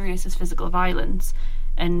not as serious as physical violence.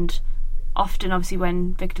 And often, obviously,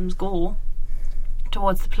 when victims go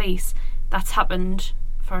towards the police, that's happened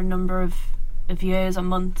for a number of years or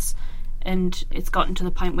months, and it's gotten to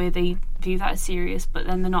the point where they view that as serious, but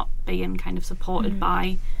then they're not being kind of supported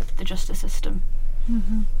by the justice system.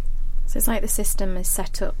 So it's like the system is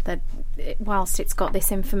set up that whilst it's got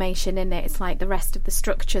this information in it, it's like the rest of the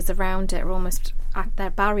structures around it are almost they're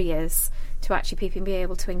barriers to actually people be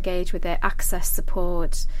able to engage with it, access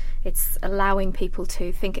support. It's allowing people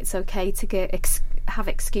to think it's okay to have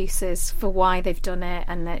excuses for why they've done it,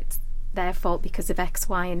 and it's their fault because of X,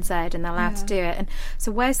 Y and Z, and they're allowed to do it. And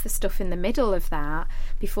so where's the stuff in the middle of that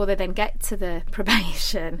before they then get to the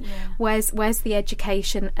probation? Where's the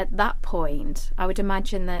education at that point? I would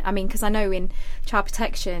imagine that, because I know in child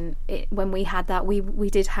protection, when we had that, we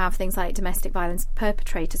did have things like domestic violence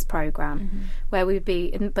perpetrators program, where we would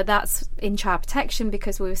be, but that's in child protection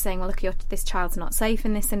because we were saying, well, look, this child's not safe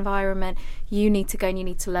in this environment, you need to go and you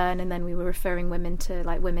need to learn. And then we were referring women to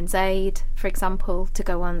like Women's Aid, for example, to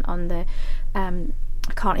go on the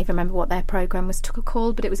I can't even remember what their programme was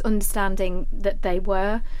called, but it was understanding that they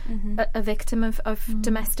were a victim of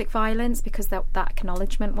domestic violence, because that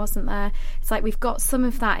acknowledgement wasn't there. It's like we've got some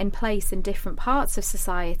of that in place in different parts of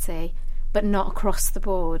society, but not across the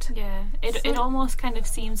board. Yeah, it almost kind of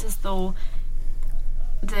seems as though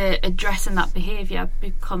the addressing that behaviour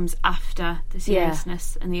becomes after the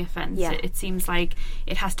seriousness and the offence. It seems like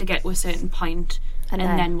it has to get to a certain point and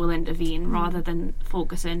then we'll intervene, rather than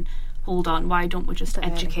focusing, hold on, why don't we just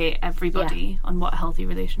educate everybody on what a healthy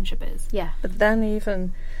relationship is? But then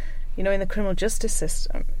even, in the criminal justice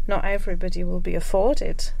system, not everybody will be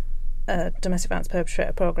afforded a domestic violence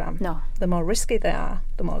perpetrator programme. No. The more risky they are,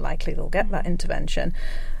 the more likely they'll get that intervention.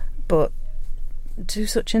 But do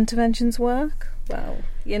such interventions work? Well,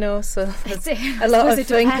 so there's a lot of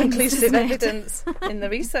inconclusive evidence in the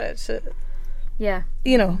research.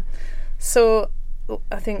 So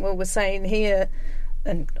I think what we're saying here,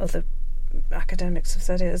 and other academics have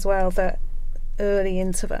said it as well, that early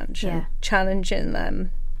intervention, challenging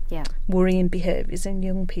them, worrying behaviours in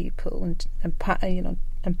young people, and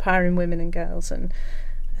empowering women and girls, and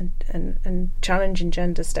challenging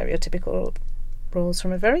gender stereotypical roles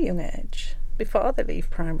from a very young age before they leave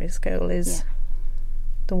primary school is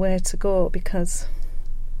the way to go, because,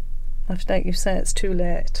 like you say, it's too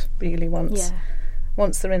late really once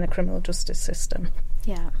they're in the criminal justice system.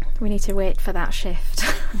 Yeah, we need to wait for that shift.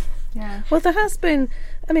 Well, there have been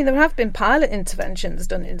pilot interventions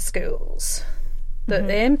done in schools that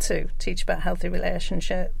aim to teach about healthy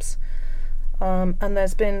relationships, and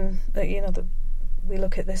there's been, we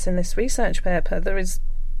look at this in this research paper. There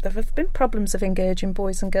have been problems of engaging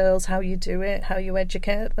boys and girls, how you do it, how you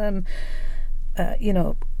educate them.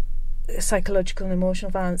 Psychological and emotional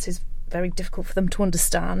violence is very difficult for them to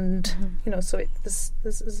understand. So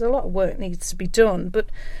there's a lot of work needs to be done, but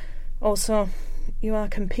also you are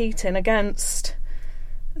competing against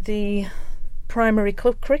the primary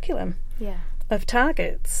curriculum of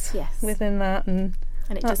targets within that, and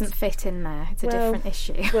it doesn't fit in there. It's a different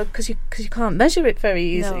issue. Well, because you can't measure it very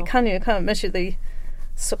easily, can you? You can't measure the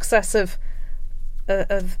success of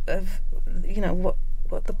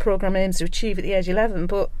what the programme aims to achieve at the age 11,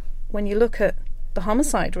 but when you look at the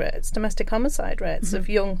homicide rates, domestic homicide rates of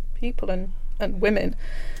young people and women,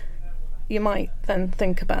 you might then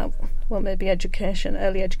think about, well, maybe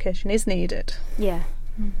early education is needed.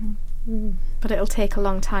 But it'll take a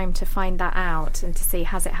long time to find that out and to see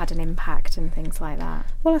has it had an impact and things like that.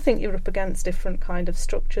 Well, I think you're up against different kind of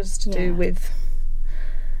structures to do with,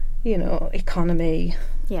 economy,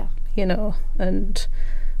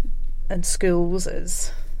 and schools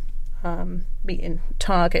as meeting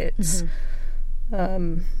targets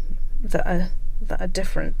that are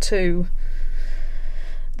different to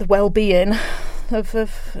the well-being of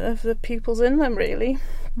the pupils in them, really.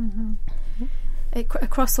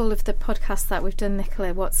 Across all of the podcasts that we've done,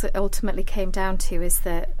 Nicola, what's it ultimately came down to is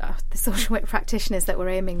that the social work practitioners that we're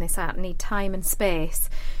aiming this at need time and space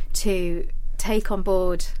to take on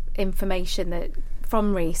board information that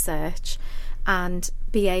from research and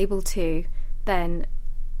be able to then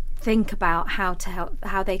think about how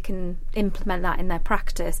they can implement that in their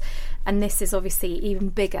practice. And this is obviously even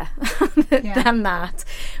bigger than that,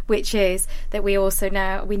 which is that we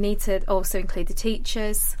need to also include the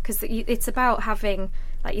teachers, because it's about having,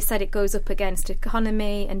 like you said, it goes up against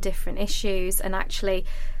economy and different issues, and actually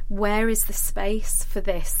where is the space for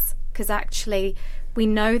this? Because actually we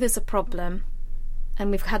know there's a problem,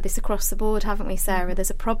 and we've had this across the board, haven't we, Sarah?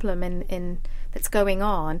 There's a problem in that's going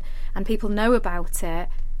on, and people know about it,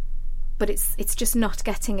 but it's just not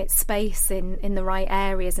getting its space in the right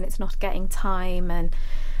areas, and it's not getting time, and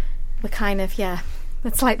we're kind of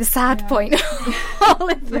that's like the sad point of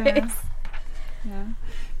all of this.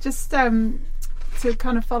 Just to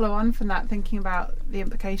kind of follow on from that, thinking about the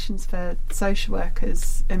implications for social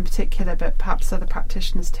workers in particular, but perhaps other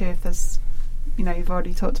practitioners too, if there's, you've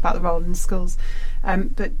already talked about the role in schools,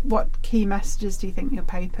 but what key messages do you think your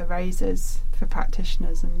paper raises for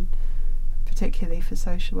practitioners, and particularly for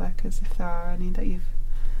social workers, if there are any that you've...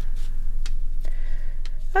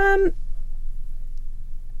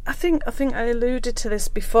 I think I alluded to this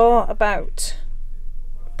before about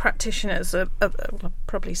practitioners. I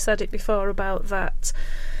probably said it before about that,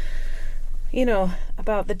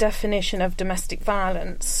 about the definition of domestic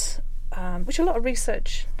violence, which a lot of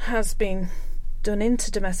research has been done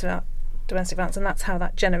into domestic violence, and that's how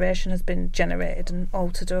that generation has been generated and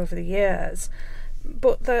altered over the years.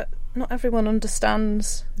 But that not everyone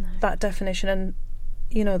understands that definition, and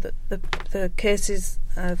the cases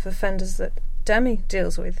of offenders that Demi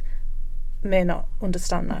deals with may not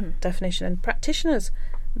understand that definition, and practitioners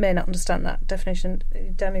may not understand that definition.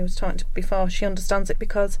 Demi was talking before, she understands it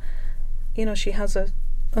because she has a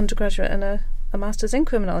undergraduate and a master's in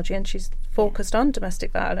criminology, and she's focused on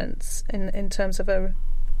domestic violence in terms of her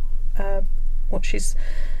what she's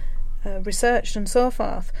researched and so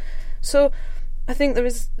forth. So I think there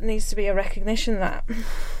needs to be a recognition that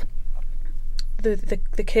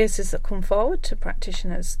the cases that come forward to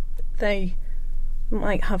practitioners, they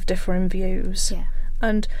might have differing views,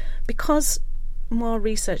 and because more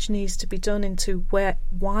research needs to be done into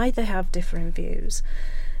why they have differing views,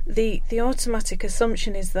 the automatic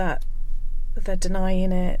assumption is that they're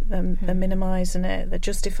denying it, they're minimising it, they're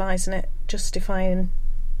justifying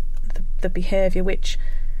the behaviour, which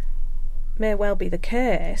may well be the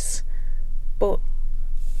case, but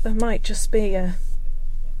there might just be a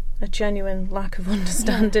genuine lack of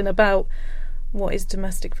understanding about what is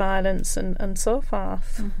domestic violence and so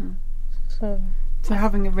forth. So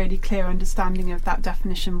having a really clear understanding of that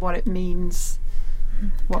definition, what it means,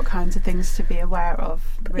 what kinds of things to be aware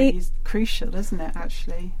of really is crucial, isn't it,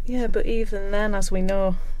 actually? Yeah, but even then, as we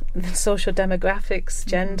know, the social demographics,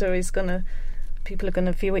 gender is people are going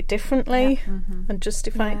to view it differently and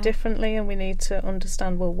justify it differently, and we need to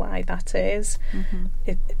understand, well, why that is.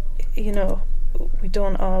 We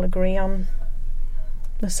don't all agree on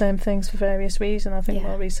the same things for various reasons. I think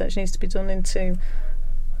more research needs to be done into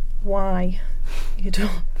why you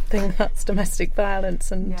don't think that's domestic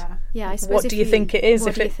violence, and I suppose what do you think it is?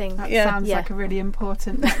 What do you think? That sounds like a really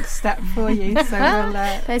important next step for you. So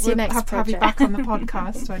we'll have to have you back on the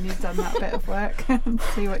podcast when you've done that bit of work and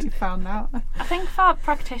see what you found out. I think for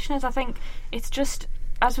practitioners, I think it's just,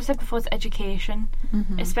 as we said before, it's education,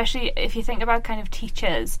 especially if you think about kind of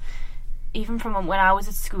teachers. Even from when I was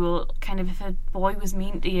at school, kind of if a boy was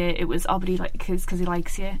mean to you, it was obviously like because he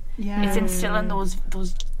likes you. Yeah. It's instilling those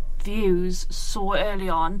views so early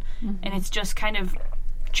on, and it's just kind of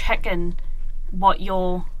checking what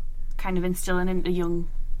you're kind of instilling into young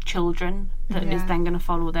children that is then going to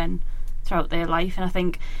follow then throughout their life. And I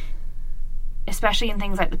think, especially in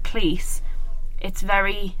things like the police, it's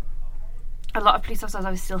a lot of police officers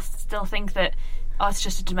I still think that, oh, it's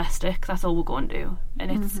just a domestic, that's all we're going to do,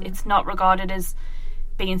 and it's not regarded as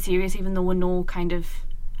being serious, even though we know kind of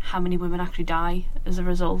how many women actually die as a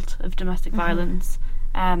result of domestic violence.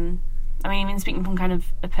 I mean, even speaking from kind of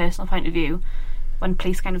a personal point of view, when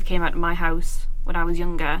police kind of came out of my house when I was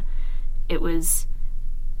younger, it was,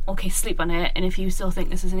 okay, sleep on it, and if you still think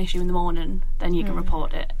this is an issue in the morning, then you can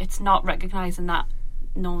report it. It's not recognising that,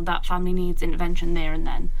 no, that family needs intervention there and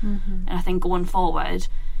then. And I think going forward,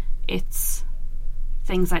 it's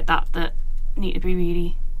things like that need to be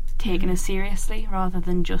really taken as seriously, rather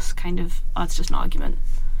than just kind of, oh, it's just an argument.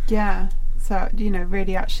 Yeah. So,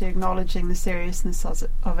 really actually acknowledging the seriousness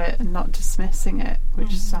of it and not dismissing it,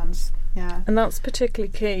 which sounds, And that's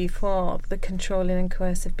particularly key for the controlling and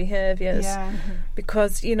coercive behaviours. Yeah.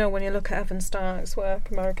 Because, when you look at Evan Stark's work,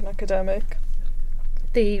 American academic,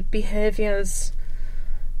 the behaviours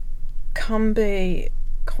can be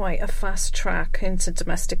quite a fast track into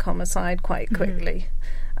domestic homicide quite quickly.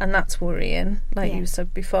 And that's worrying. Like you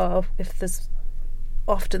said before, if there's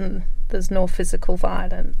no physical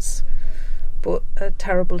violence, but a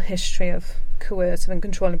terrible history of coercive and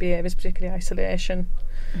controlling behaviours, particularly isolation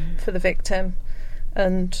for the victim,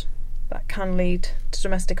 and that can lead to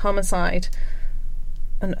domestic homicide,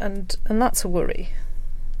 and that's a worry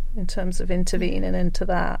in terms of intervening into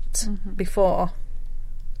that before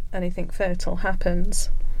anything fatal happens.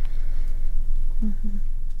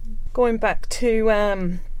 Going back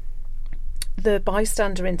to the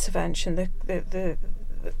bystander intervention, the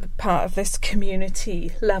part of this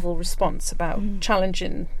community level response about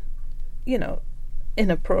challenging,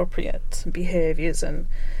 inappropriate behaviours and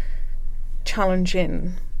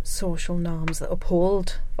challenging social norms that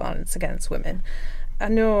uphold violence against women. I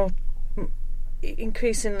know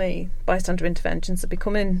increasingly bystander interventions are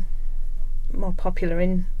becoming more popular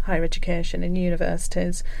in higher education, in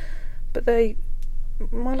universities, but they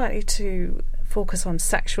more likely to focus on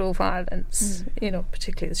sexual violence,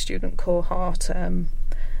 particularly the student cohort,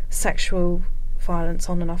 sexual violence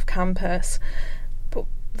on and off campus. But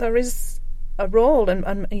there is a role,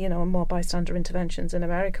 and more bystander interventions in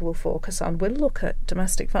America will look at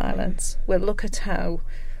domestic violence. We'll look at how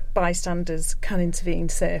bystanders can intervene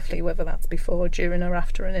safely, whether that's before, during or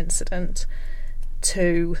after an incident,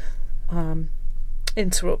 to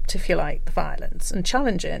interrupt, if you like, the violence and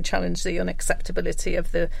challenge the unacceptability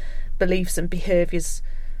of the beliefs and behaviours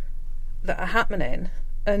that are happening.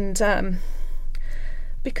 And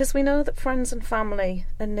because we know that friends and family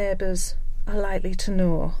and neighbours are likely to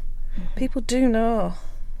know. People do know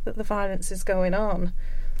that the violence is going on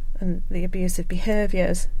and the abusive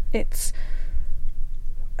behaviours. It's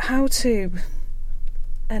how to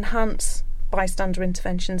enhance bystander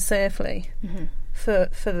intervention safely for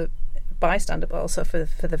the bystander, but also for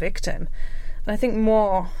the victim. And I think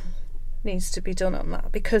more needs to be done on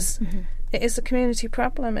that, because it is a community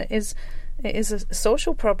problem. It is a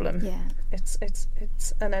social problem. Yeah.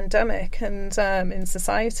 It's an endemic and in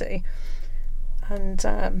society, and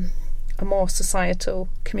a more societal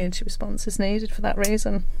community response is needed for that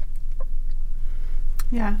reason.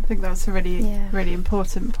 Yeah, I think that's a really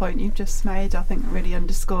important point you've just made. I think it really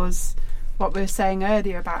underscores what we were saying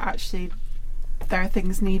earlier about actually there are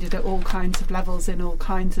things needed at all kinds of levels in all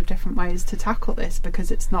kinds of different ways to tackle this,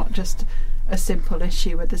 because it's not just a simple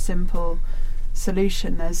issue with a simple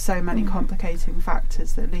solution. There's so many complicating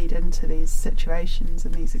factors that lead into these situations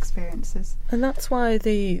and these experiences. And that's why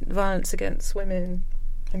the Violence Against Women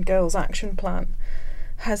and Girls Action Plan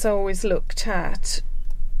has always looked at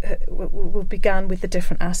we began with the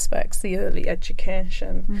different aspects: the early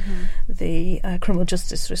education, the criminal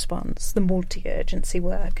justice response, the multi-agency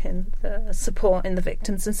work, and the support in the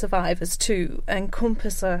victims and survivors to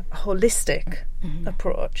encompass a holistic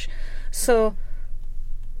approach. So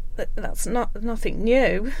that's nothing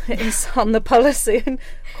new. It's on the policy and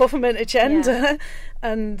government agenda,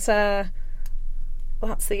 and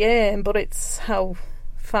that's the aim. But it's how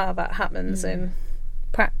far that happens in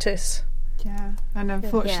practice. Yeah, and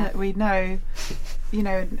unfortunately we know,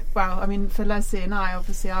 well, I mean, for Leslie and I,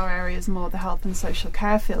 obviously our area is more the health and social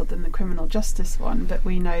care field than the criminal justice one, but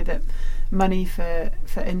we know that money for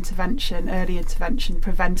intervention, early intervention,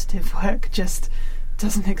 preventative work just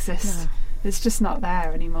doesn't exist. No. It's just not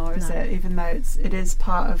there anymore, is it? Even though it is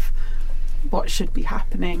part of what should be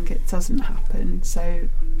happening, it doesn't happen. So,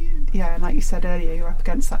 yeah, and like you said earlier, you're up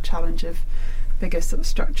against that challenge of bigger sort of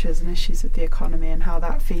structures and issues with the economy and how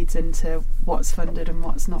that feeds into what's funded and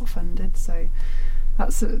what's not funded. So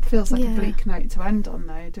it feels like a bleak note to end on,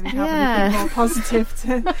 though. Do we have anything more positive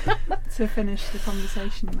to finish the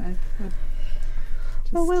conversation with?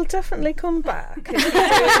 Well, we'll definitely come back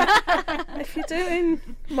if you're doing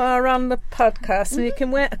more on the podcast, and you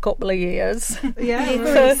can wait a couple of years for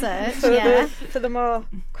the more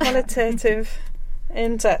qualitative,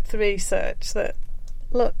 in-depth research that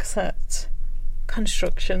looks at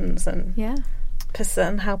constructions and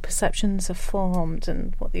how perceptions are formed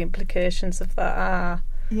and what the implications of that are.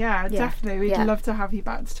 Yeah, definitely. We'd love to have you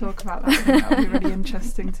back to talk about that. I think that would be really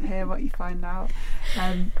interesting to hear what you find out.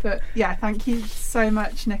 But yeah, thank you so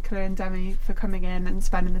much, Nicola and Demi, for coming in and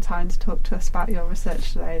spending the time to talk to us about your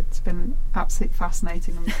research today. It's been absolutely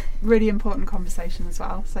fascinating and really important conversation as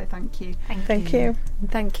well. So thank you. Thank you.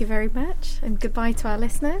 Thank you very much. And goodbye to our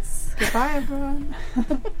listeners. Goodbye, everyone.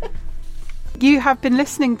 You have been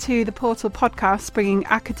listening to the Portal Podcast, bringing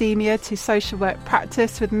academia to social work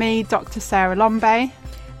practice with me, Dr. Sarah Lombe.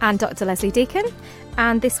 And Dr. Leslie Deacon.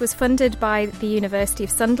 And this was funded by the University of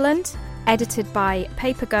Sunderland, edited by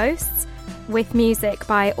Paper Ghosts, with music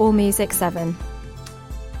by All Music 7.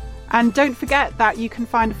 And don't forget that you can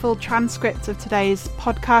find a full transcript of today's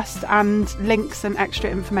podcast and links and extra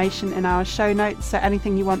information in our show notes. So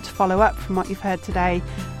anything you want to follow up from what you've heard today,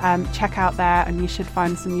 check out there, and you should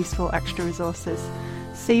find some useful extra resources.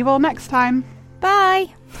 See you all next time.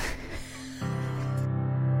 Bye.